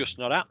that's just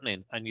not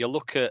happening. And you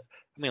look at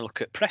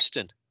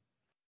Preston,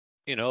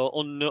 you know,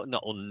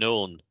 not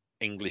unknown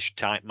English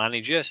type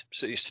manager,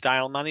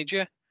 style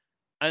manager,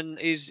 and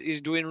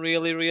is doing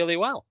really, really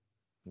well.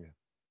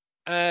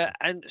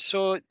 And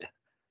so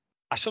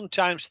I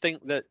sometimes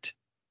think that,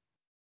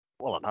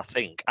 well,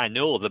 I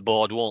know the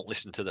board won't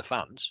listen to the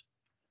fans,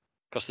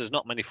 because there's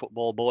not many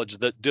football boards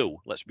that do,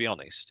 let's be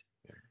honest.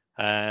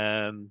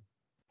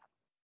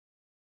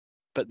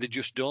 But they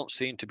just don't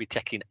seem to be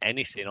taking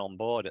anything on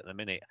board at the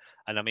minute.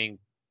 And I mean,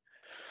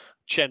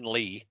 Chen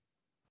Li,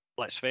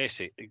 let's face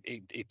it,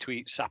 he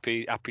tweets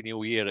Happy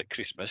New Year at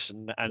Christmas,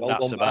 and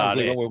that's about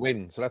it. We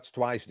win, so that's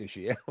twice this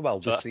year.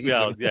 This season.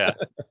 Well, yeah.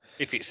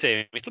 If it's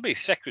him, it'll be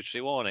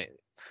secretary, won't it?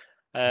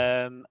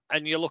 And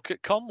you look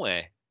at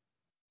Conway.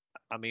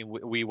 I mean,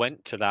 we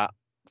went to that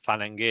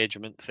fan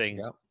engagement thing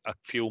a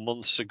few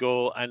months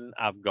ago, and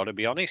I've got to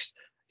be honest,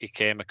 he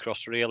came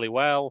across really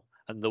well,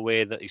 and the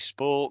way that he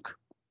spoke,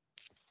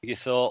 you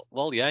thought,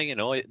 well, yeah, you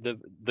know,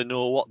 they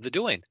know what they're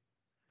doing.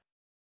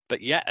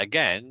 But yet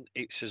again,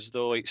 it's as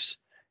though it's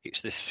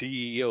the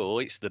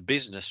CEO, it's the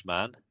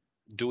businessman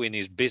doing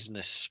his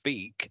business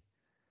speak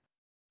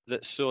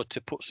that sort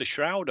of puts a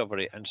shroud over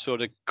it and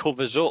sort of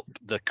covers up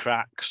the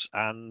cracks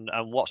and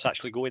what's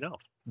actually going on.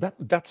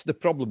 That's the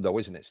problem, though,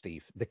 isn't it,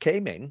 Steve? They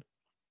came in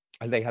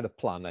and they had a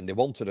plan, and they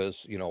wanted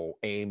us, you know,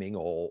 aiming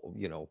or,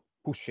 you know,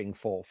 pushing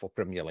for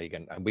Premier League,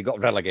 and we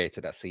got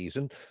relegated that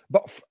season.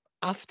 But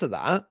after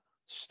that,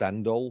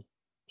 Stendhal,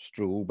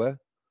 Struber,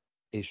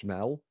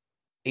 Ismail,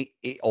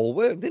 it all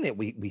worked, didn't it?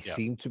 We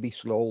seemed to be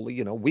slowly,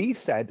 you know, we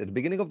said at the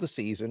beginning of the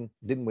season,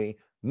 didn't we?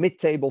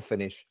 Mid-table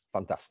finish,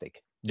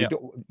 fantastic.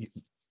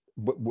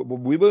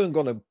 We weren't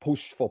going to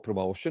push for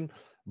promotion,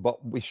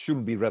 but we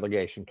shouldn't be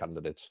relegation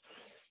candidates.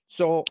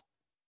 So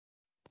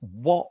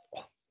what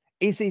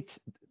is it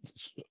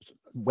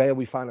where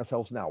we find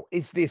ourselves now?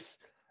 Is this,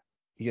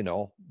 you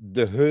know,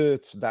 the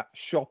hurt that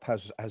Shop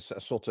has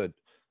sort of,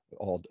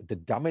 or the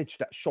damage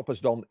that Shop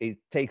has done, it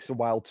takes a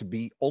while to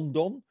be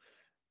undone?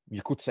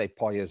 You could say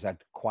Poyer's had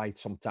quite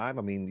some time.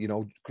 I mean, you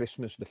know,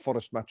 Christmas, the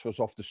Forest match was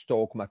off, the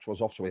Stoke match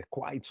was off, so we had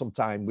quite some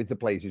time with the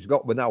players he's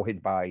got. We're now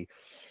hit by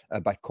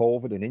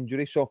COVID and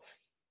injury. So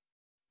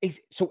is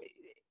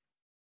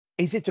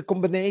it a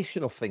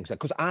combination of things?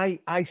 Because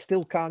I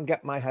still can't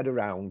get my head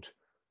around,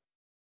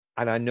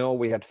 and I know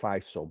we had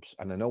 5 subs,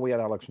 and I know we had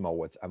Alex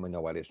Mowat, and we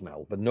know Ed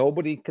Ismail, but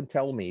nobody can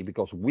tell me,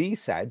 because we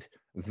said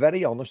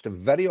very honest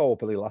and very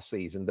openly last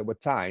season, there were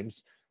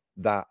times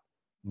that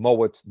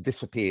Mowat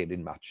disappeared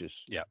in matches.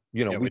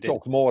 You know, we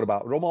talked more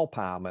about Romal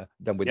Palmer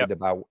than we did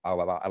about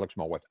Alex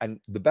Mowat. And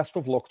the best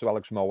of luck to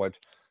Alex Mowat.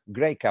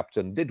 Great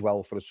captain, did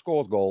well for us,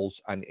 scored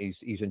goals, and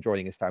he's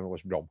enjoying his time at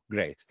West Brom.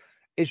 Great.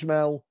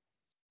 Ismail,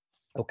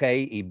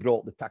 okay, he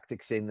brought the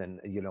tactics in,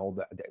 and, you know,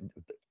 the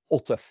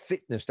utter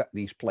fitness that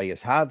these players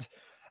had.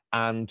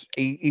 And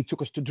he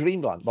took us to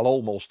dreamland. Well,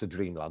 almost to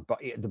dreamland, but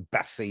the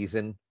best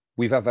season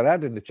we've ever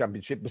had in the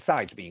Championship,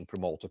 besides being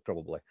promoted,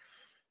 probably.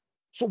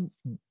 So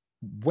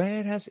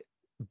where has it,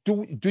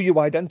 do you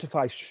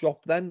identify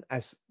shop then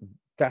as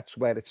that's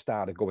where it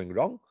started going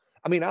wrong?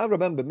 I mean, I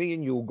remember me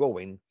and you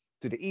going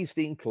to the East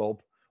End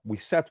Club. We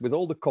sat with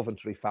all the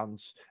Coventry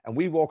fans, and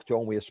we walked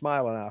home with a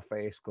smile on our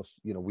face because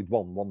we'd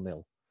won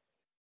 1-0,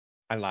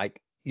 and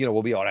like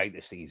we'll be all right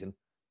this season.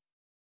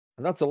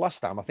 And that's the last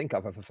time I think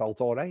I've ever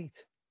felt all right.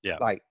 Yeah.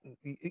 Like,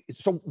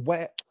 so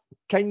where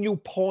can you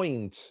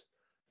point?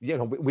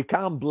 We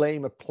can't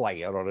blame a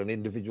player or an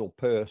individual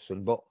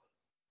person, but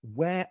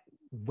where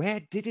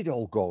did it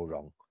all go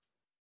wrong?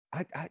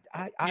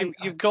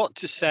 You've got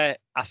to say.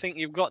 I think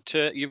you've got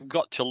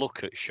to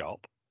look at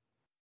Shop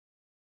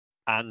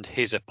and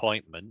his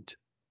appointment,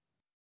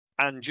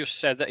 and just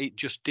say that it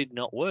just did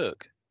not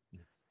work.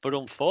 But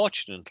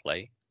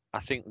unfortunately, I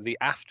think the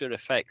after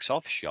effects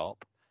of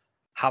Shop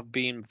have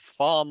been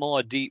far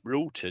more deep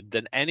rooted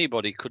than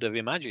anybody could have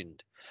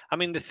imagined. I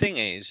mean, the thing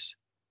is,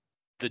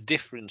 the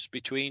difference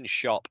between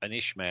Shop and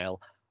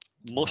Ishmael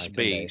must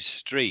be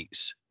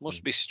streets.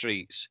 Must be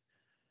streets.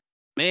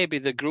 Maybe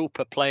the group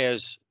of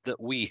players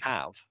that we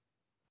have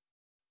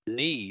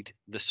need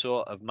the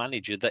sort of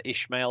manager that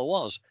Ishmael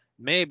was.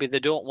 Maybe they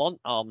don't want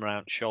arm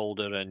around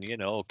shoulder and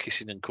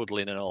kissing and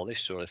cuddling and all this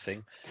sort of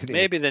thing.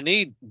 Maybe they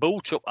need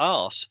boot up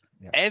arse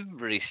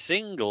every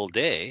single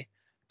day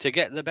to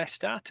get the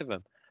best out of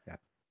them. Yeah.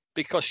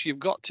 Because you've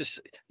got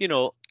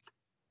to,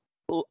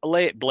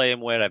 lay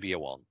blame wherever you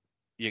want.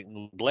 You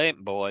can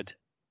blame board,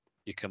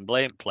 you can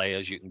blame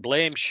players, you can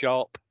blame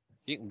Shop,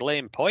 you can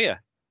blame Poyer.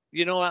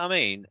 You know what I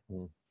mean?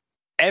 Mm.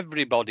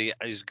 Everybody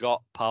has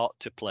got part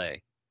to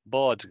play.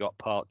 Board's got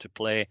part to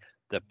play.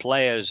 The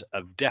players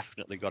have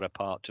definitely got a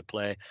part to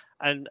play.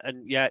 And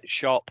yet,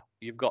 Shop,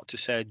 you've got to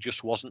say,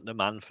 just wasn't the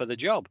man for the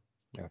job.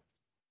 Yeah.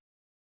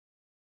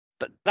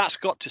 But that's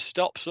got to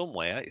stop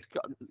somewhere.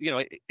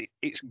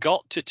 It's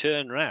got to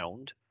turn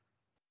round.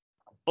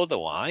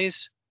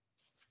 Otherwise,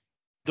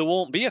 there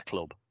won't be a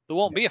club. There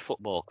won't be a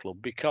football club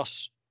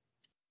because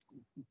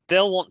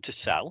they'll want to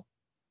sell.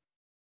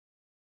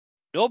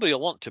 Nobody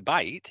will want to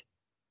buy it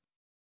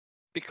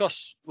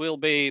because we'll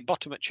be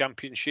bottom at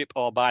Championship,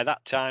 or by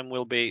that time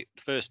we'll be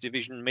First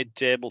Division,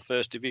 mid-table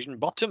First Division,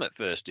 bottom at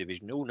First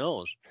Division. Who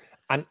knows?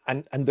 And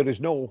there is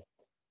no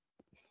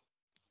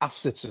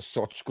assets as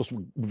such because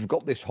we've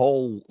got this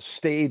whole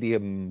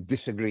stadium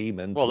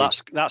disagreement. Well,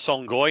 that's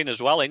ongoing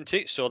as well, isn't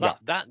it? So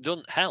that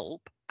doesn't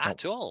help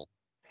at all.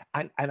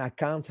 And I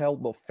can't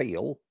help but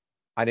feel,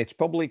 and it's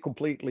probably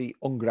completely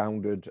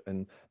ungrounded,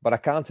 but I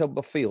can't help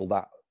but feel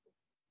that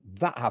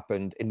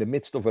happened in the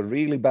midst of a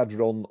really bad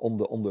run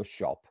on the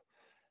Shop,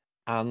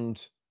 and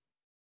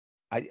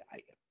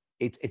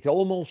it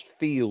almost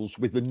feels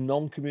with the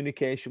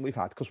non-communication we've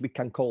had, because we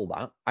can call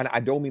that, and I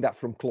don't mean that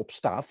from club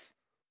staff,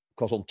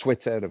 because on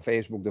Twitter and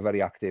Facebook they're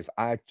very active.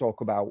 I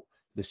talk about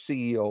the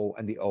CEO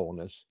and the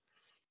owners.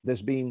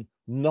 There's been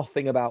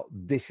nothing about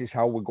this is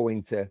how we're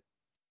going to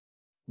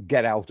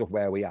get out of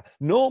where we are.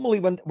 Normally,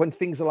 when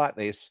things are like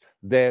this,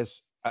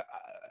 there's a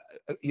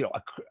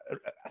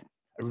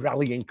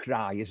rallying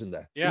cry, isn't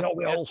there? Yeah,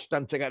 we all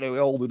stand together, we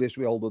all do this,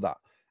 we all do that.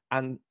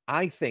 And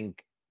I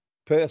think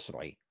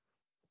personally,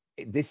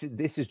 this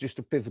is just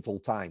a pivotal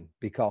time,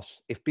 because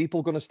if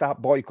people are going to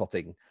start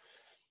boycotting,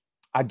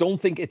 I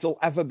don't think it'll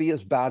ever be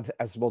as bad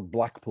as what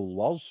Blackpool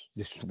was.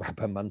 This is where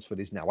Mansford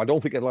is now. I don't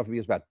think it'll ever be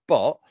as bad.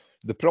 But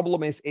the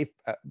problem is, if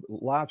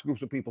large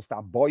groups of people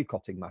start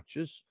boycotting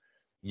matches,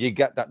 you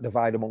get that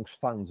divide amongst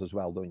fans as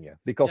well, don't you?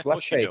 Because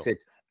let's face it,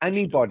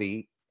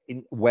 anybody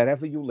in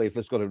wherever you live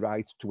has got a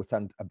right to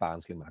attend a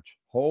Barnsley match,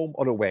 home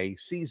or away,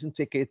 season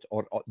ticket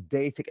or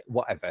day ticket,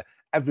 whatever.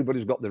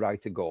 Everybody's got the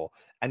right to go.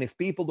 And if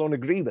people don't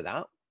agree with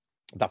that,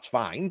 that's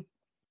fine.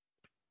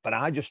 But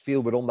I just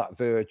feel we're on that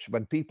verge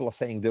when people are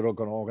saying they're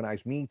going to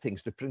organise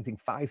meetings. They're printing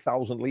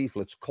 5,000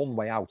 leaflets,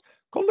 Conway out.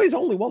 Conway's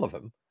only one of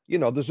them.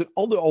 There's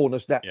other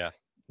owners that...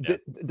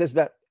 There's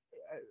that...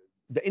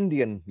 the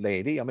Indian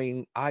lady, I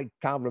mean, I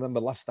can't remember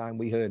last time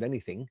we heard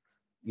anything,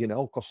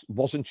 because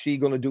wasn't she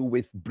going to do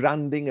with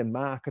branding and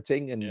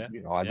marketing? And,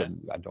 I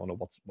don't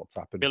know what's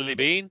happened. Billy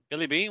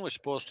Bean was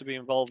supposed to be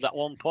involved at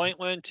one point,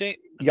 weren't he?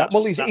 Yeah,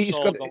 well, he's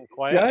all gone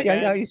quiet.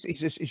 Yeah.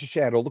 He's a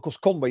shareholder, because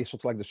Conway is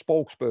sort of like the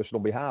spokesperson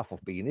on behalf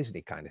of Bean, isn't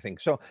he, kind of thing.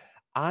 So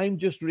I'm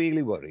just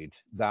really worried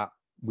that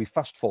we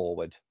fast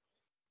forward,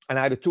 and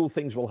either two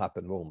things will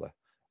happen, won't there?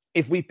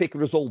 If we pick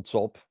results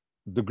up,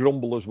 the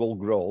grumblers will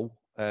grow.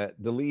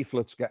 The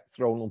leaflets get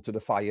thrown onto the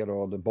fire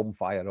or the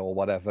bonfire or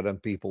whatever, and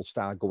people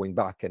start going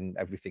back, and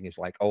everything is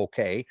like,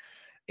 okay,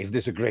 if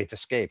there's a great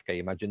escape, can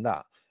you imagine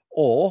that?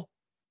 Or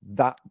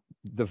that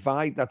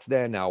divide that's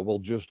there now will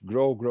just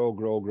grow,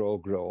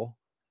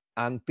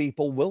 and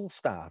people will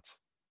start,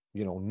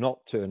 not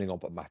turning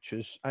up at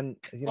matches. And,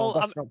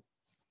 that's not...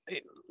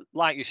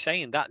 Like you're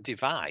saying, that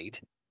divide,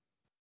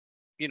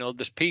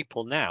 there's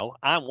people now,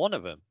 I'm one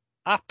of them.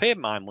 I've paid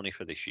my money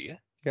for this year.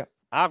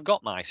 I've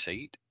got my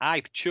seat.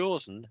 I've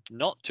chosen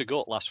not to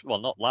go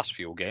not last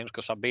few games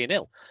because I've been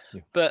ill.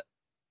 Yeah. But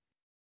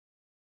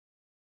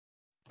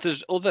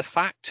there's other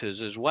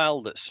factors as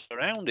well that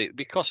surround it,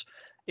 because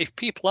if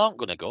people aren't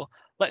going to go,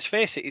 let's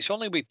face it, it's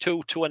only been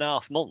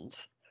 2.5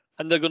 months,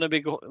 and they're going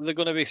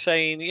to be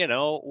saying,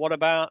 what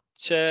about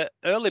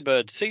early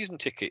bird season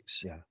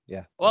tickets?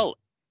 Yeah. Well,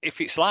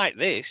 if it's like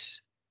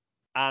this,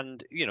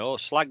 and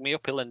slag me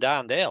up hill and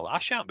down dale, I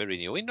shan't be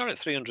renewing. Not at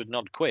 300 and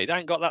odd quid. I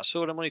ain't got that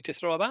sort of money to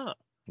throw about.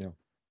 No.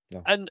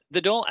 And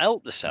they don't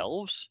help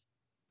themselves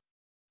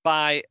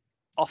by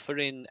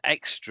offering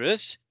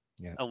extras.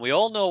 Yeah. And we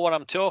all know what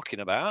I'm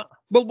talking about.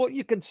 Well, what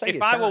you can say if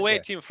is, I were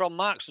waiting from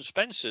Marks and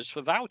Spencer's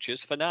for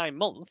vouchers for 9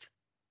 months,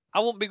 I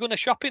wouldn't be going to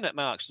shopping at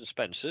Marks and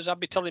Spencer's. I'd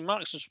be telling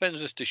Marks and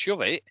Spencer's to shove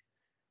it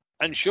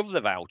and shove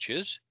the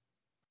vouchers.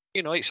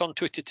 It's on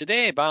Twitter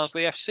today.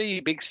 Barnsley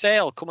FC, big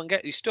sale. Come and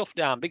get your stuff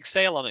down. Big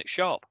sale on its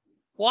shop.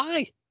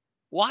 Why?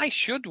 Why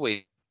should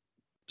we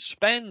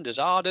spend as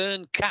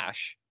hard-earned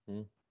cash?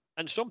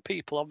 And some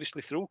people,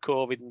 obviously, through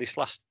COVID in this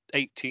last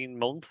 18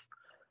 months,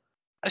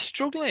 are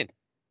struggling.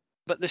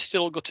 But they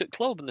still go to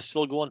club and they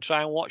still go and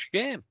try and watch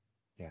game.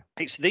 Yeah.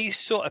 It's these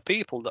sort of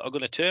people that are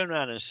going to turn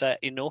around and say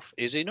enough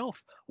is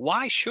enough.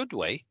 Why should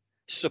we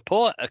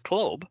support a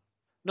club,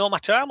 no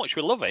matter how much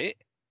we love it,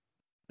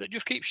 that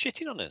just keeps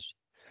shitting on us?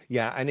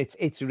 Yeah, and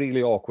it's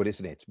really awkward,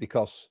 isn't it?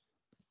 Because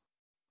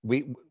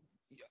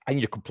and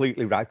you're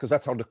completely right, because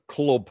that's how the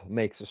club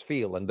makes us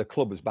feel, and the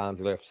club is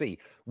Barnsley FC.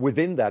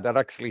 Within that, there are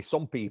actually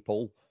some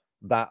people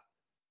that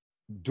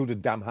do the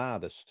damn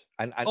hardest.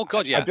 And oh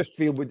God, yeah. I just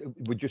feel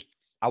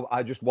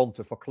I just want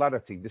to, for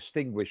clarity,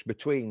 distinguish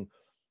between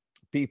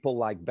people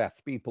like Beth,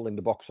 people in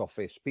the box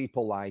office,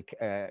 people like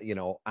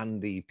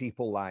Andy,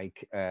 people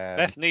like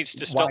Beth needs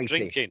to stop Whitey.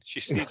 Drinking.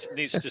 She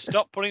needs to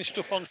stop putting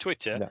stuff on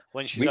Twitter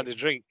when she's had a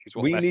drink. Is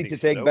what we Beth need needs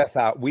to take do. Beth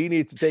out. We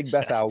need to take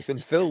Beth out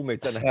and film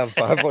it and have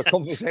a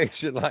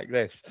conversation like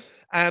this.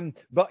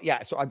 But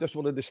yeah, so I just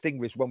want to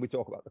distinguish when we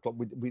talk about the club.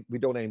 We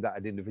don't aim that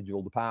at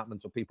individual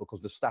departments or people,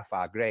 because the staff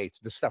are great.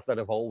 The staff that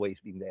have always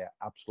been there,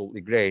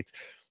 absolutely great.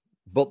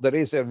 But there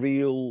is a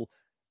real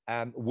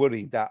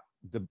worry that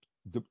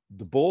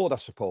the board, I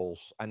suppose,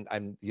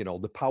 and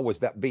the powers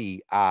that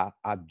be are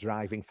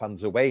driving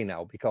fans away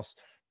now, because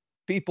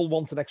people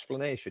want an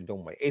explanation,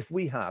 don't we? If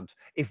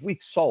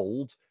we'd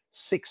sold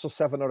 6 or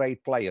 7 or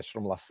 8 players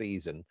from last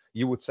season,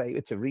 you would say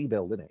it's a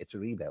rebuild, isn't it? It's a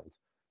rebuild.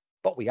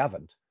 But we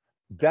haven't.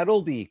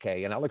 Daryl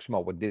DK and Alex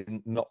Mower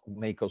did not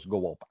make us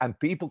go up. And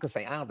people can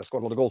say, they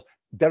scored a lot of goals.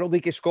 Daryl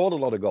DK scored a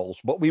lot of goals,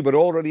 but we were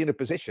already in a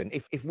position.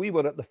 If we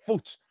were at the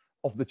foot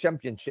of the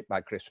championship by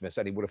Christmas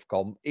and he would have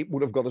come, it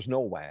would have got us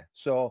nowhere.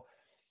 So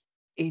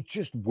it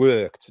just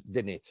worked,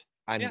 didn't it?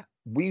 And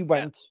we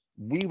went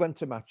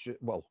to matches.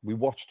 Well, we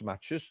watched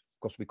matches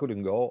because we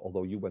couldn't go,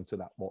 although you went to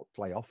that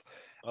playoff.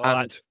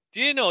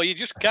 You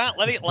just can't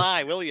let it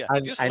lie, will you?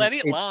 Just let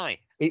it lie.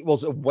 It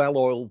was a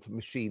well-oiled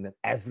machine and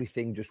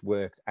everything just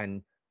worked.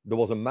 And there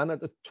was a man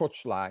at the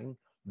touchline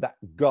that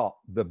got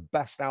the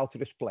best out of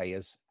his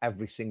players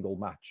every single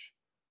match.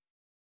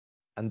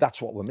 And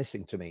that's what we're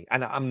missing to me.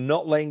 And I'm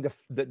not laying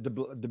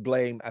the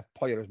blame at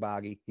Poyers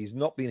Bargy. He's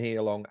not been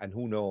here long, and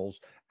who knows?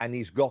 And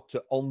he's got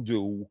to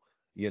undo,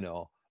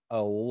 a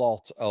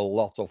lot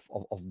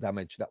of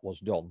damage that was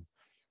done.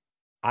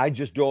 I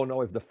just don't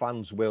know if the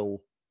fans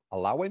will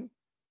allow him.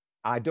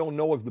 I don't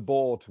know if the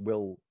board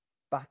will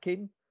back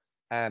him.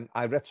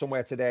 I read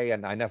somewhere today,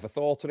 and I never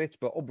thought of it,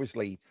 but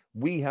obviously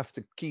we have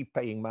to keep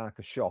paying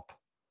Marcus Shop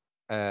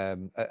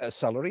a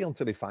salary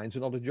until he finds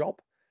another job.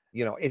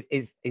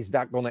 Is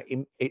that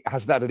going to,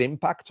 has that an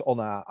impact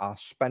on our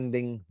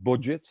spending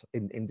budget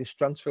in this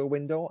transfer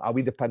window? Are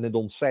we dependent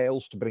on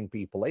sales to bring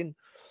people in?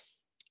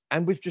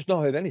 And we've just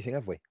not heard anything,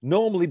 have we?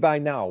 Normally by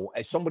now,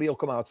 somebody will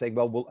come out saying,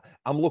 well,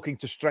 I'm looking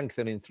to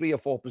strengthen in 3 or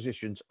 4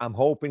 positions. I'm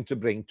hoping to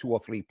bring 2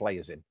 or 3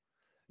 players in.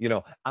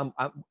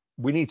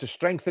 We need to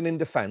strengthen in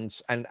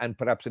defence and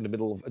perhaps in the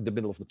middle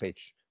of the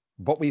pitch.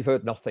 But we've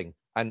heard nothing.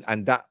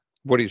 And that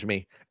worries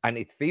me. And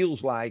it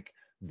feels like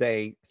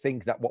they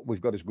think that what we've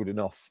got is good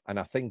enough. And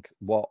I think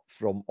what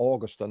from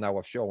August to now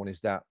have shown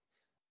is that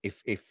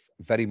if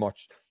very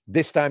much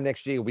this time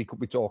next year, we could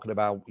be talking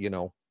about,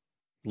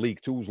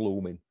 League Two's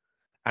looming.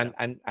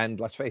 And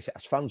let's face it,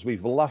 as fans,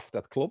 we've laughed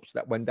at clubs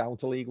that went down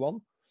to League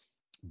One,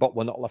 but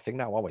we're not laughing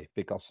now, are we?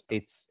 Because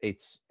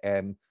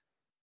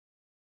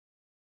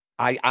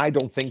I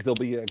don't think there'll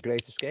be a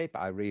great escape.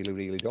 I really,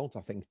 really don't.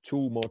 I think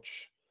too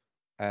much.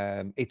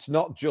 It's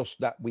not just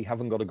that we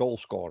haven't got a goal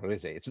scorer,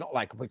 is it? It's not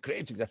like we're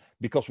creating that,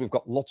 because we've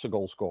got lots of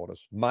goal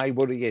scorers. My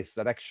worry is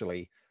that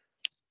actually,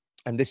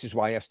 and this is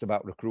why I asked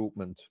about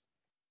recruitment,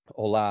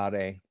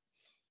 Olare.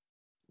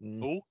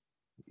 Who?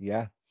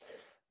 Yeah.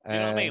 You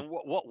know what I mean?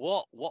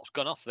 What's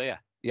gone off there?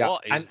 Yeah.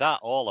 What is that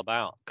all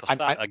about? Because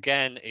that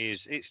again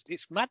it's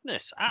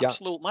madness,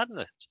 absolute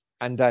madness.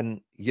 And then,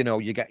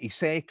 you get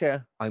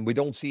Iseka, and we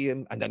don't see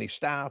him, and then he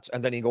starts,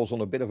 and then he goes on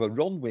a bit of a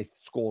run with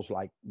scores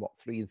like,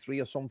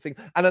 3-3 or something.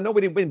 And I know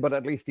we didn't win, but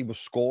at least he was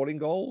scoring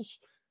goals.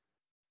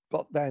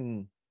 But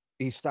then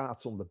he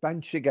starts on the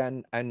bench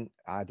again, and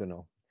I don't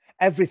know.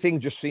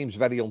 Everything just seems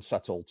very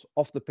unsettled,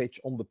 off the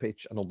pitch, on the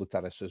pitch, and on the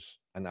terraces.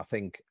 And I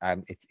think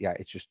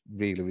it's just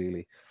really,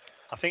 really.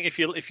 I think if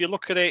you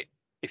look at it,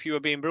 if you were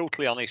being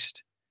brutally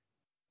honest,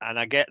 and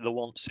I get the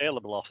want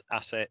saleable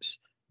assets.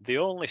 The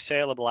only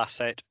saleable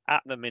asset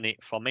at the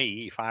minute for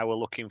me, if I were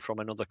looking from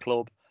another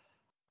club,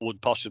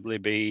 would possibly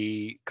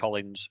be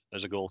Collins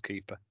as a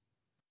goalkeeper.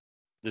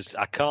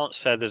 I can't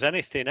say there's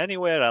anything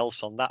anywhere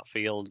else on that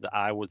field that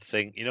I would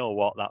think, you know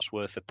what, that's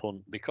worth a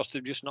punt, because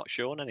they've just not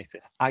shown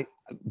anything.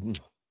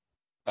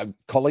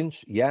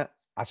 Collins, yeah.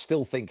 I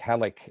still think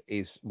Hellick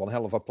is one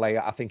hell of a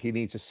player. I think he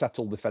needs a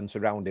settled defence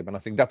around him, and I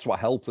think that's what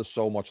helped us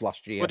so much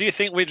last year. What do you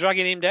think we're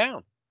dragging him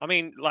down? I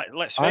mean, like,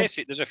 let's face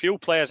it, there's a few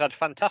players had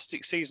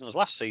fantastic seasons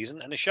last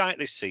season and a shite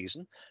this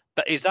season,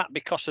 but is that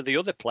because of the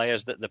other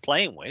players that they're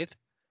playing with?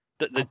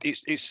 That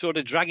it's sort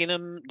of dragging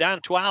them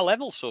down to our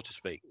level, so to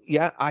speak.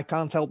 Yeah, I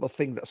can't help but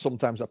think that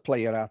sometimes a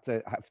player have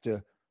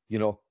to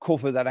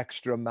cover that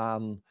extra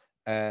man.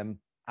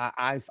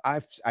 I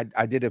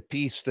did a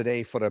piece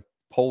today for a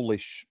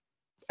Polish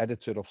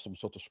editor of some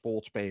sort of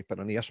sports paper,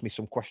 and he asked me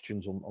some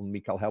questions on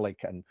Mikael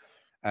Hellick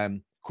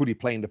and could he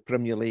play in the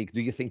Premier League?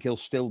 Do you think he'll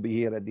still be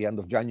here at the end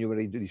of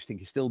January? Do you think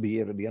he'll still be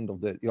here at the end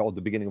of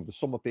the beginning of the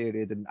summer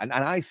period? And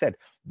I said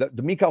that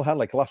the Mikael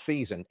Hellick last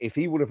season, if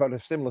he would have had a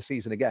similar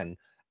season again,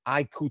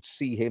 I could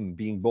see him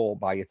being bought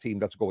by a team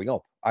that's going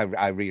up.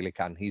 I really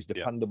can. He's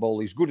dependable.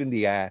 Yeah. He's good in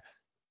the air.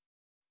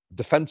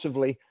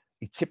 Defensively,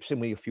 he chips in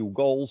with a few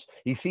goals.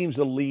 He seems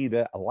a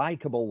leader, a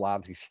likable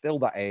lad. He's still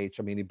that age.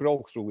 I mean, he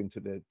broke through into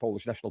the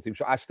Polish national team.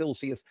 So I still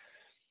see us,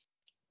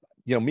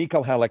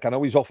 Mikael Hellick, I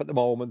know he's off at the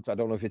moment. I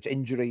don't know if it's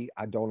injury.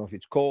 I don't know if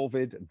it's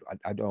COVID.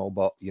 I don't know,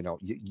 but, you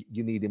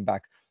need him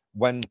back.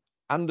 When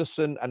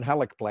Anderson and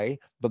Hellick play,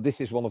 but this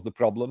is one of the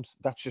problems.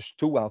 That's just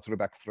two out of the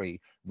back three.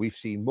 We've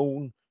seen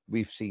Moon.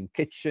 We've seen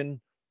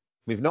Kitchen.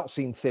 We've not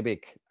seen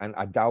Civic, and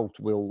I doubt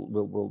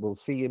we'll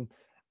see him.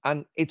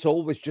 And it's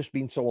always just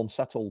been so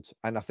unsettled.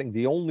 And I think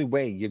the only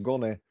way you're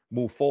gonna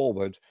move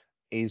forward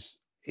is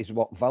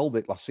what Val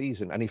did last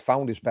season. And he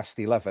found his best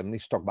 11 and he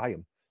stuck by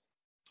him.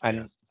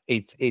 And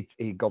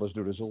it got us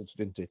the results,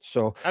 didn't it?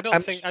 So I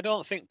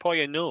don't think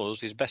Poya knows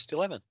his best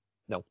 11.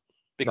 No.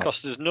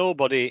 Because there's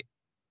nobody,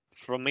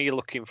 from me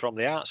looking from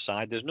the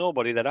outside, there's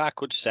nobody that I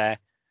could say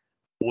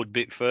would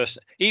be first.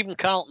 Even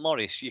Carlton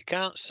Morris, you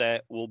can't say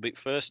will be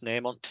first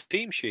name on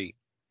team sheet,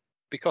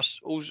 because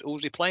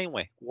who's he playing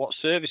with? What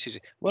service is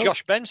it? Well,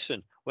 Josh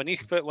Benson, when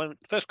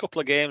first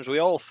couple of games, we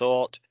all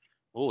thought,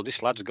 oh,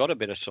 this lad's got a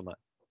bit of something.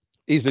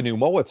 He's the new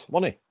Mowat,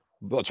 wasn't he?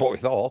 That's what we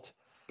thought.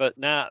 But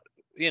now,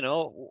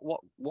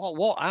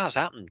 what has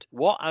happened?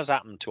 What has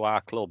happened to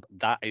our club?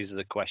 That is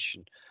the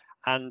question.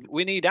 And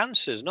we need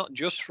answers, not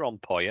just from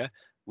Poya.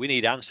 We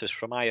need answers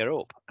from higher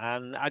up.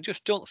 And I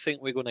just don't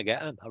think we're going to get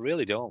them. I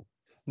really don't.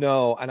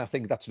 No, and I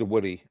think that's the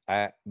worry.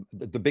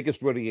 The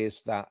biggest worry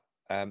is that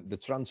the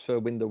transfer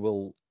window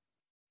will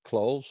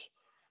close.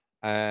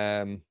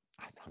 I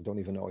don't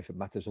even know if it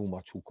matters how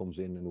much who comes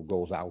in and who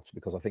goes out,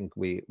 because I think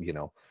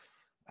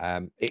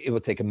it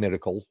would take a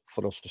miracle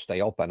for us to stay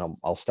up, and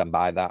I'll stand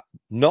by that.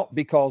 Not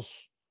because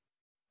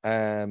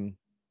even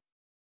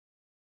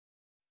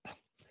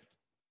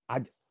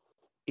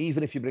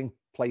if you bring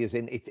players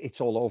in, it's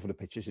all over the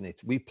pitch, isn't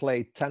it? We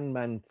played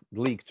 10-man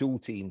League Two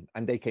team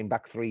and they came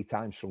back 3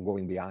 times from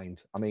going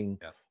behind. I mean,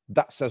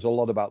 that says a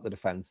lot about the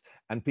defence.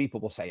 And people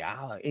will say,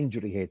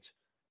 injury hit.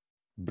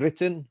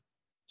 Britton,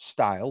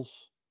 Styles,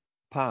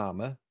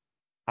 Palmer,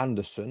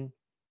 Anderson,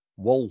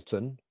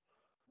 Walton,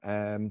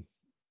 they're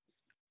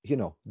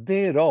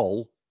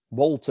all,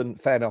 Walton,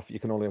 fair enough,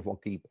 you can only have one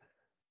keeper.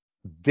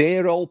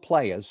 They're all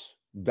players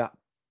that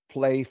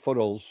play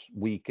for us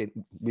week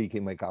in,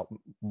 week out.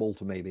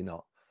 Walton maybe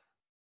not.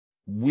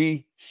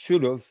 We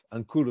should have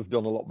and could have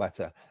done a lot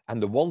better.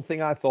 And the one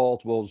thing I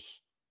thought was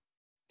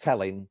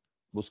telling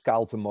was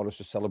Carlton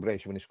Morris'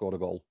 celebration when he scored a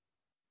goal,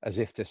 as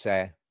if to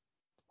say,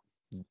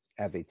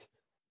 have it.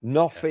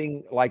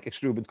 Nothing like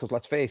extravagant, because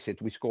let's face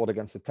it, we scored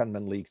against a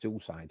 10-man League Two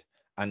side.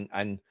 And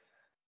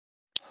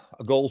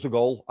a goal's a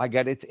goal. I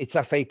get it. It's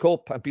FA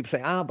Cup. And people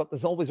say, but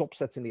there's always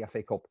upsets in the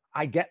FA Cup.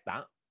 I get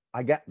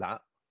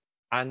that.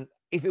 And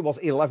if it was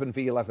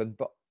 11v11,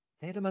 but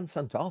they had a man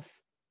sent off.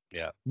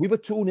 Yeah. We were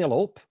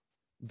 2-0 up.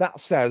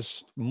 That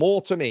says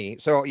more to me.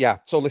 So,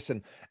 so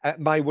listen,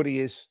 my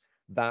worry is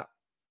that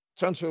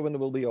transfer window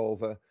will be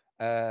over.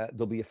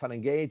 There'll be a fan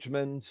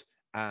engagement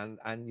and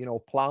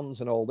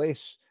plans and all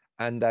this.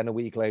 And then a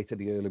week later,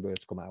 the early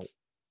birds come out.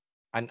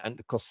 And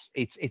because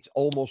it's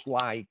almost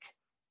like,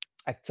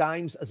 at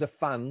times as a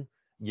fan,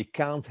 you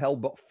can't help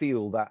but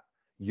feel that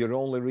you're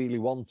only really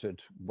wanted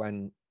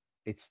when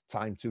it's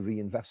time to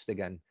reinvest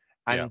again.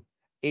 And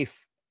if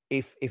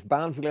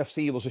Barnsley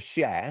FC was a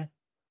share,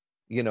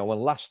 and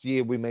last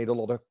year we made a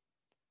lot of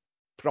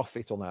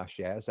profit on our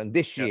shares, and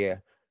this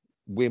year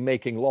we're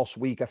making loss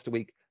week after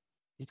week,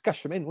 you'd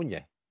cash them in, wouldn't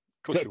you?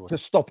 To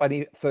stop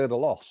any further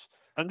loss.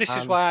 And this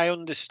is why I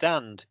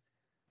understand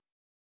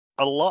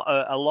a lot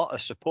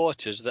of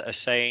supporters that are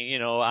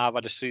saying, I've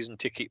had a season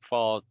ticket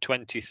for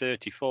 20,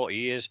 30, 40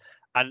 years,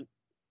 and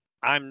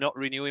I'm not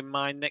renewing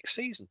mine next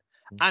season.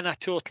 And I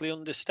totally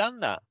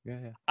understand that.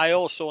 I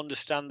also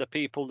understand the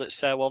people that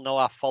say, well, no,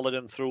 I've followed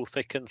them through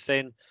thick and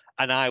thin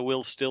and I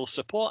will still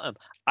support them.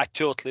 I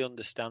totally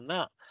understand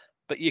that.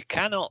 But you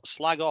cannot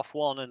slag off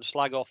one and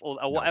slag off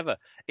other, or whatever.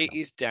 It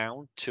is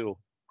down to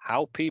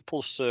how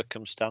people's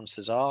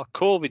circumstances are.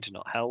 COVID's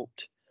not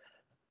helped.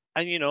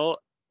 And,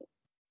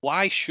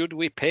 why should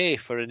we pay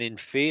for an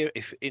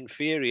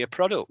inferior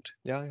product?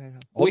 Yeah.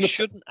 We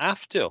shouldn't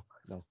have to.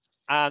 No.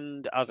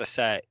 And as I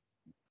say,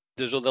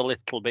 there's other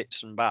little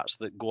bits and bats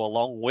that go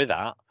along with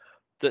that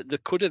they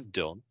could have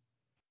done,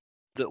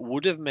 that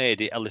would have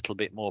made it a little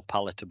bit more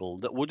palatable,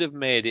 that would have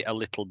made it a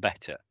little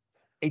better.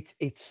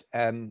 It's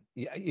when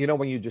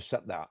you just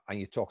said that and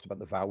you talked about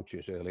the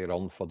vouchers earlier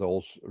on for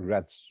those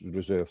Reds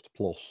Reserved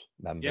Plus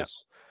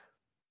members.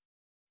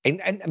 Yep.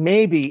 And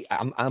maybe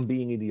I'm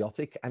being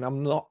idiotic, and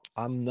I'm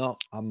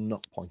not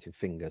pointing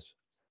fingers.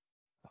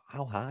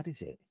 How hard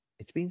is it?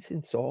 It's been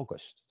since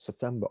August,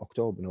 September,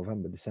 October,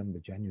 November, December,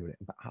 January.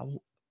 But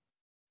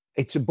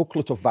it's a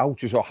booklet of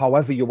vouchers, or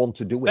however you want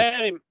to do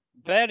it.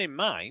 Bear in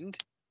mind,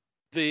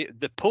 they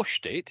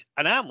pushed it,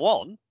 and I'm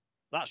one.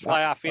 That's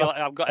why I feel like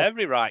I've got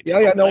every right to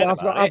complain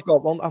about it.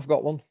 I've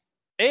got one.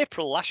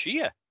 April last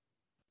year.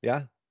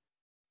 Yeah.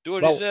 Do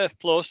a Reserve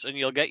Plus and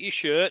you'll get your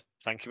shirt.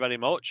 Thank you very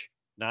much.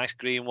 Nice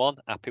green one.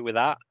 Happy with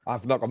that.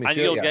 I've not got my and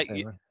shirt you'll yet.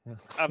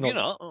 Have you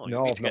not? Oh,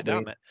 you need to get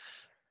down it.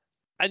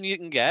 And you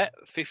can get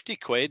 50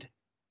 quid,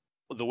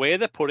 the way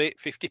they put it,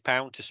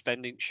 £50 to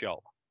spend in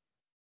shop.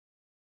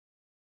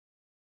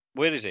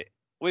 Where is it?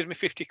 Where's my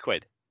 50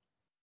 quid?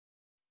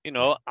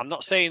 I'm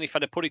not saying if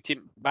I'd have put it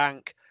in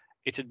bank,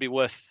 it'd be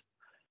worth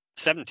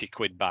 70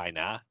 quid by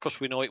now, because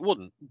we know it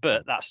wouldn't.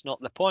 But that's not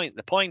the point.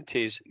 The point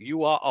is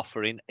you are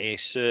offering a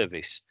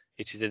service.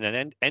 It is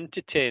an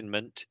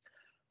entertainment,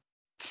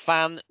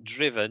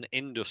 fan-driven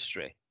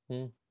industry.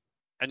 And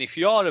if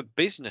you're a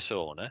business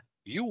owner,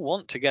 you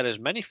want to get as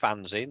many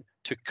fans in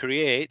to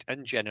create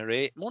and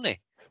generate money.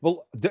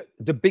 Well,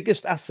 the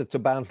biggest asset to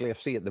Barnsley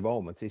FC at the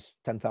moment is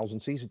 10,000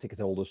 season ticket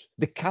holders.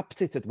 They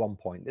capped it at one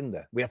point, didn't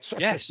they? We had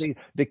such a season.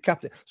 They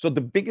capped it. So the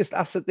biggest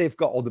asset they've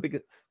got, or the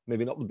biggest,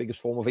 maybe not the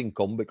biggest form of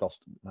income, because,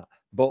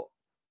 but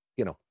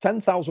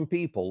 10,000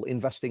 people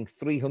investing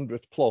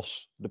 300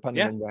 plus,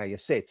 depending on where you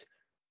sit.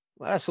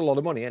 Well, that's a lot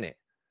of money, isn't it?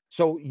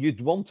 So you'd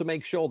want to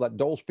make sure that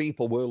those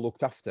people were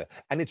looked after.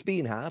 And it's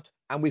been hard,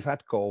 and we've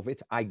had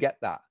COVID. I get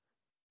that.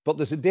 But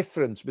there's a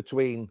difference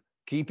between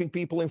keeping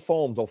people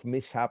informed of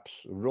mishaps,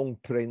 wrong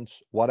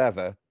prints,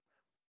 whatever,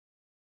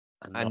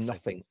 and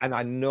nothing. And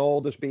I know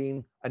there's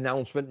been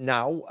announcement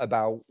now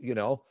about,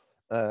 going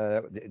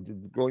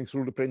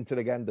through the printer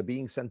again, they're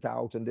being sent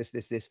out and this,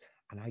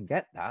 and I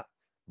get that.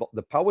 But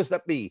the powers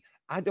that be,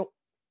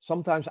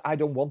 sometimes I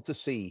don't want to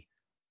see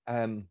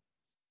a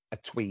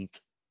tweet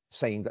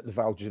saying that the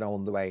vouchers are now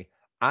on the way.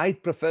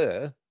 I'd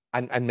prefer,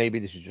 and maybe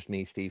this is just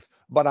me, Steve,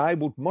 but I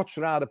would much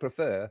rather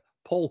prefer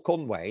Paul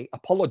Conway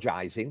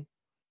apologising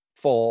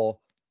for,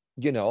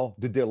 the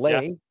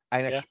delay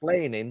and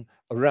explaining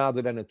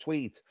rather than a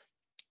tweet.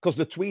 Because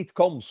the tweet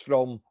comes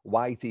from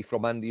Whitey,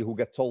 from Andy, who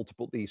get told to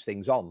put these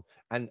things on,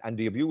 and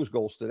the abuse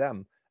goes to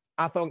them.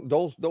 I think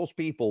those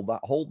people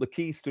that hold the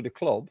keys to the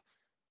club,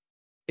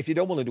 if you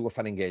don't want to do a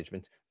fan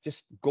engagement,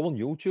 just go on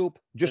YouTube.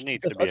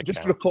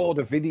 Just record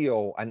a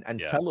video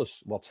and tell us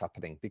what's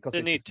happening. Because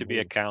they need to be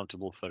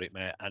accountable for it,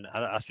 mate. And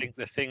I think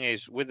the thing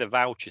is, with the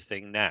voucher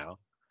thing now,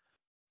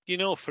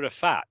 for a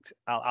fact,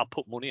 I'll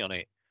put money on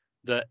it,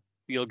 that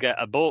you'll get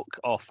a book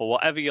off for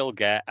whatever you'll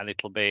get, and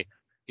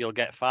you'll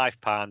get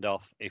 £5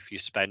 off if you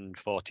spend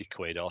 40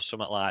 quid or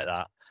something like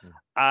that.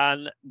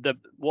 And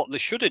what they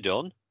should have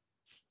done,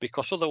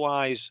 because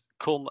otherwise,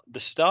 come the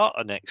start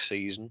of next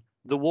season,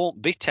 there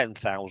won't be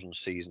 10,000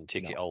 season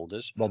ticket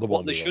holders. Well,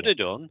 what they should have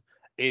done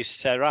is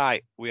say,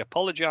 right, we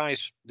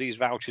apologise these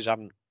vouchers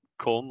haven't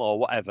come or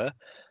whatever,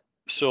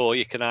 so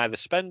you can either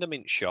spend them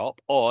in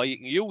shop or you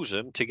can use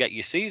them to get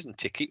your season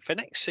ticket for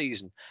next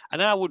season.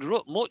 And I would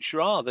much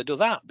rather do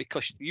that,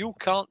 because you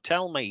can't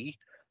tell me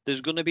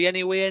there's going to be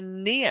anywhere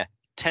near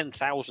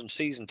 10,000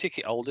 season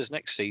ticket holders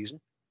next season.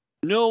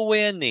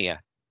 Nowhere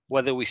near.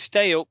 Whether we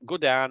stay up, go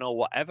down, or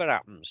whatever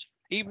happens.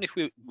 Even if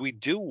we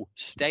do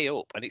stay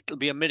up, and it'll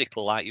be a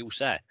miracle, like you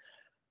say,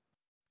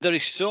 there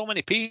is so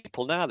many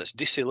people now that's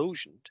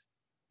disillusioned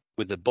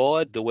with the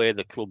board, the way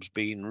the club's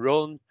being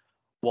run,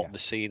 what they're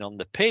seeing on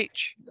the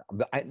pitch.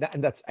 And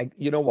that's,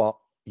 you know what?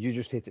 You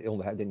just hit it on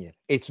the head, didn't you?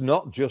 It's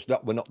not just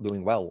that we're not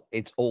doing well.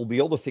 It's all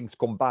the other things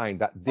combined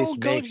that this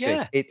makes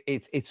it.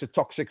 It's a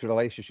toxic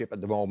relationship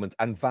at the moment.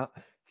 And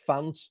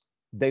fans,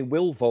 they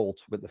will vote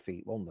with their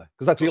feet, won't they?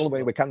 Because that's the only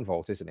way we can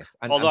vote, isn't it?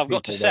 Although I've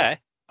got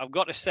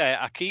to say,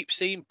 I keep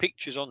seeing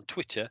pictures on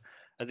Twitter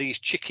of these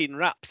chicken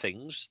wrap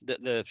things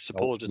that they're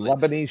supposedly...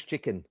 Lebanese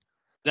chicken.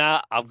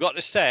 Now, I've got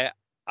to say,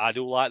 I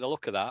do like the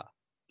look of that.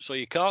 So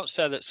you can't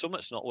say that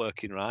something's not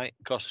working right,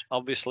 because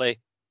obviously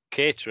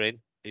catering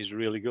is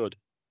really good.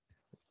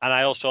 And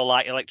I also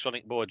like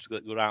electronic boards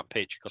that go around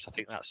pitch, because I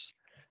think that's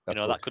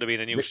that could have been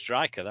a new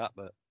striker, that,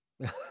 but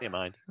never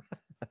mind.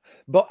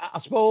 But I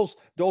suppose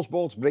those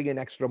boards bring in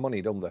extra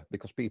money, don't they?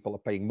 Because people are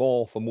paying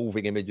more for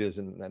moving images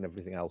and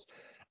everything else.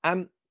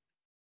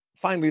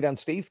 finally then,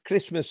 Steve,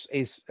 Christmas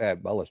is,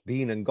 well, it's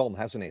been and gone,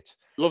 hasn't it?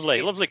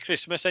 Lovely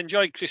Christmas.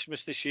 Enjoyed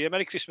Christmas this year.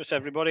 Merry Christmas,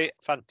 everybody.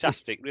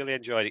 Fantastic. Really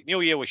enjoyed it.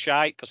 New Year was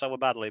shite because I were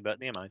badly, but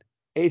never mind.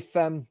 If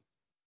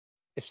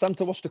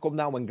Santa was to come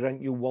now and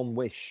grant you one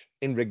wish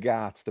in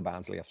regards to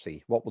Barnsley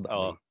FC, what would that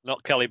be?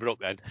 Not Kelly Brook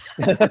then.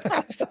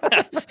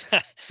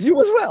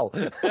 You as well.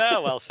 Yeah,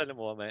 well, send them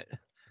home, mate.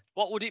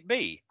 What would it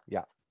be?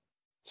 Yeah.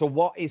 So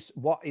what is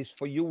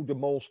for you the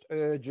most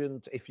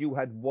urgent? If you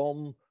had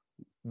one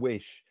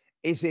wish,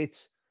 is it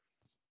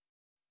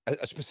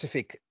a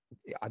specific,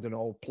 I don't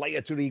know,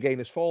 player to regain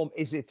his form?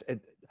 Is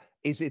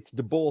it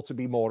the ball to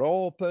be more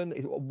open?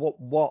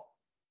 What?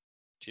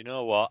 Do you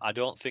know what? I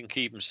don't think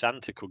even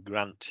Santa could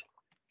grant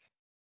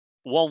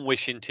one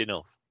wish ain't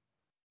enough.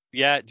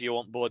 Yeah, do you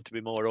want board to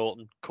be more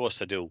open? Of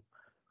course I do.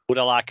 Would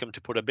I like them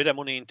to put a bit of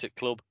money into the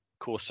club? Of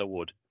course I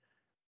would.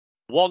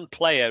 One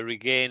player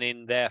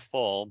regaining their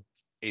form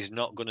is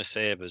not going to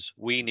save us.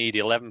 We need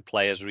 11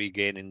 players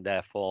regaining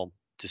their form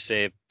to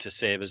save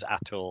us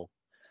at all.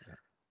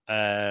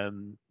 I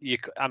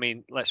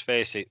mean, let's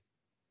face it.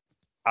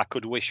 I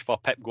could wish for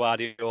Pep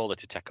Guardiola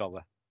to take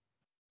over,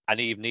 and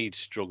even he'd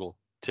struggle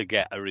to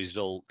get a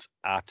result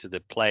out of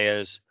the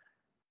players.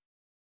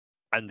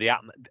 And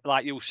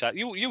like you said,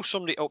 you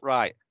summed it up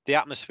right. The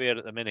atmosphere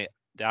at the minute,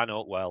 I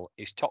know it well,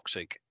 is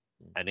toxic,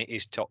 and it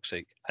is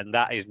toxic, and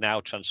that is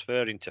now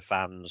transferring to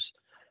fans.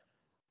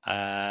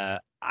 And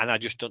I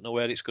just don't know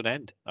where it's going to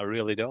end. I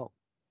really don't.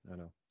 I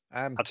know.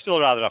 I'd still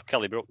rather have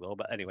Kelly Brook though,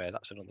 but anyway,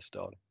 that's another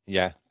story.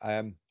 Yeah.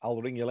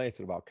 I'll ring you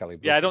later about Kelly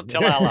Brook. Yeah, don't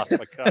tell Al that's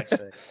for Christ's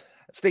sake.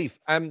 Steve,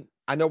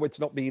 I know it's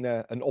not been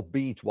an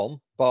upbeat one,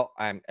 but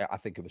I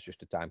think it was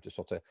just a time to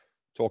sort of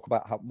talk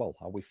about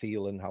how we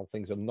feel and how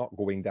things are not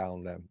going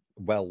down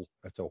well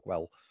at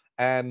Oakwell.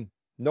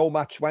 No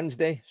match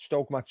Wednesday,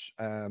 Stoke match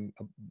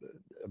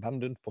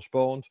abandoned,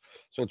 postponed.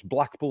 So it's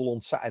Blackpool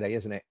on Saturday,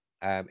 isn't it?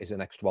 Is the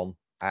next one.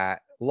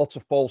 Lots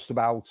of posts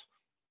about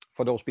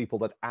for those people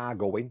that are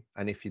going,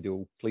 and if you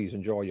do, please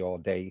enjoy your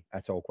day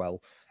at Oakwell.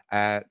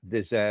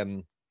 There's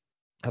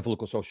have a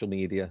look on social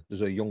media.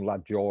 There's a young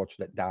lad, George,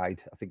 that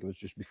died. I think it was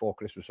just before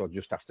Christmas or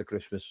just after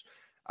Christmas.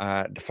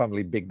 The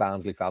family, big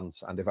Barnsley fans,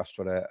 and they've asked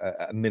for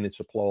a minute's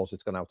applause.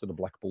 It's gone out to the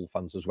Blackpool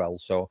fans as well.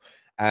 So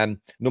no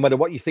matter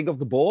what you think of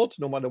the board,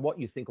 no matter what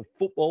you think of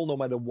football, no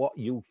matter what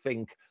you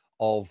think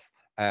of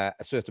a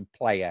certain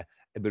player,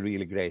 it'd be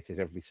really great if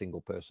every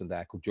single person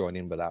there could join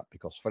in with that,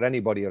 because for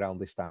anybody around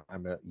this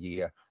time of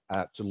year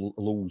to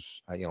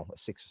lose, a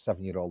 6 or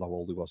 7-year-old, how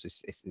old he was,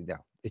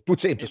 it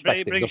puts it in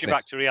perspective. It brings you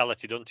back to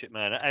reality, doesn't it,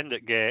 man? At end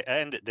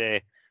of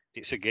day,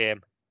 it's a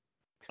game.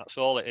 That's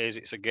all it is.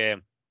 It's a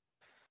game.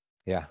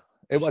 Yeah,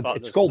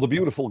 it's called a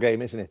beautiful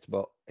game, isn't it?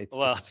 But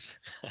it's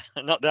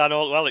not down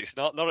all well. It's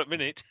not at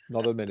minute.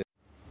 Not a minute.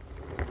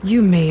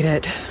 You made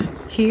it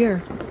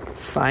here,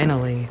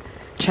 finally.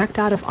 Checked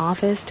out of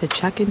office to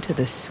check into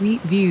the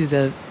sweet views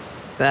of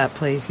that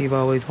place you've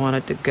always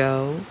wanted to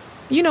go.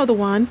 You know the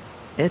one.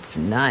 It's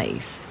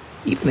nice.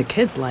 Even the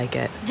kids like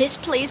it. This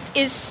place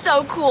is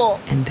so cool.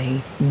 And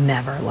they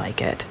never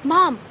like it.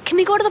 Mom, can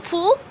we go to the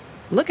pool?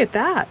 Look at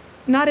that.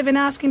 Not even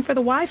asking for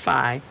the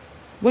Wi-Fi.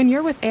 When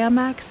you're with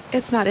Amex,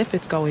 it's not if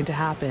it's going to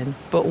happen,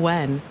 but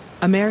when.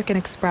 American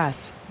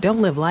Express.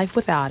 Don't live life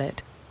without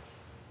it.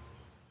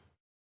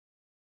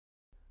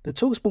 The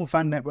TalkSport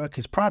Fan Network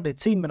is proudly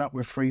teaming up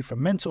with Free for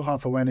Mental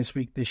Health Awareness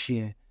Week this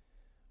year.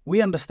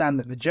 We understand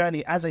that the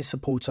journey as a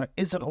supporter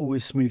isn't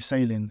always smooth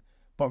sailing,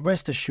 but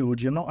rest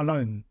assured you're not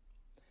alone.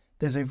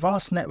 There's a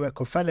vast network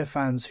of fellow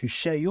fans who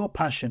share your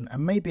passion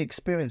and may be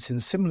experiencing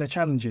similar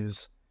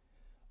challenges.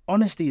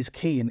 Honesty is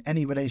key in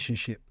any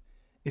relationship.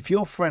 If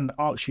your friend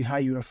asks you how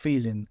you are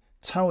feeling,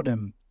 tell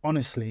them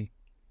honestly.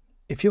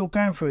 If you're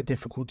going through a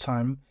difficult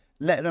time,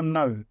 let them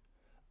know.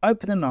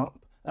 Opening up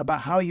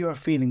about how you are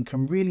feeling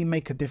can really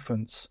make a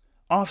difference.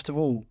 After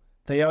all,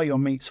 they are your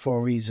mates for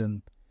a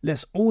reason.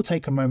 Let's all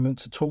take a moment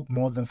to talk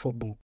more than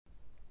football.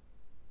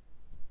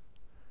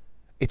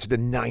 It's the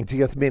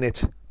 90th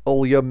minute.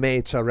 All your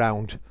mates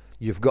around.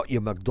 You've got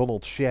your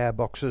McDonald's share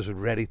boxes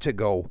ready to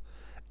go.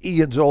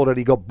 Ian's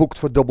already got booked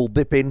for double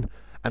dipping,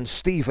 and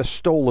Steve has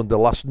stolen the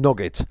last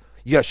nugget.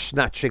 You're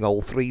snatching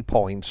all 3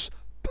 points.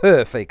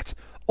 Perfect.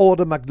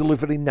 Order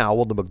McDelivery now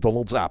on the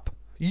McDonald's app.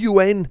 You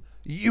in?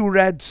 You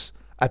Reds?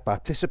 At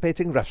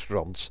participating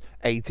restaurants,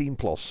 18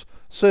 plus.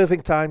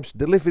 Serving times,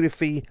 delivery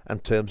fee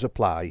and terms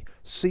apply.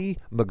 See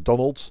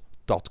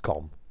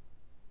mcdonalds.com.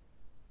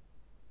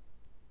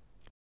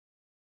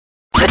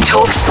 The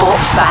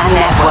TalkSport Fan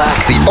Network.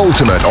 The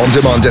ultimate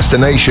on-demand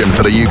destination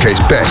for the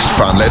UK's best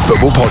fan-led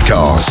football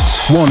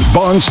podcasts. Want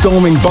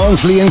barnstorming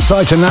Barnsley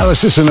insight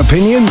analysis and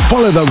opinion?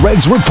 Follow the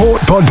Reds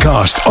Report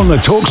podcast on the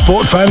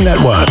TalkSport Fan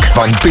Network.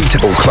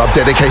 Unbeatable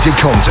club-dedicated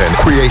content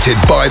created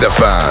by the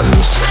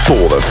fans,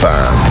 for the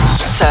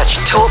fans. Search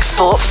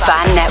TalkSport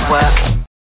Fan Network.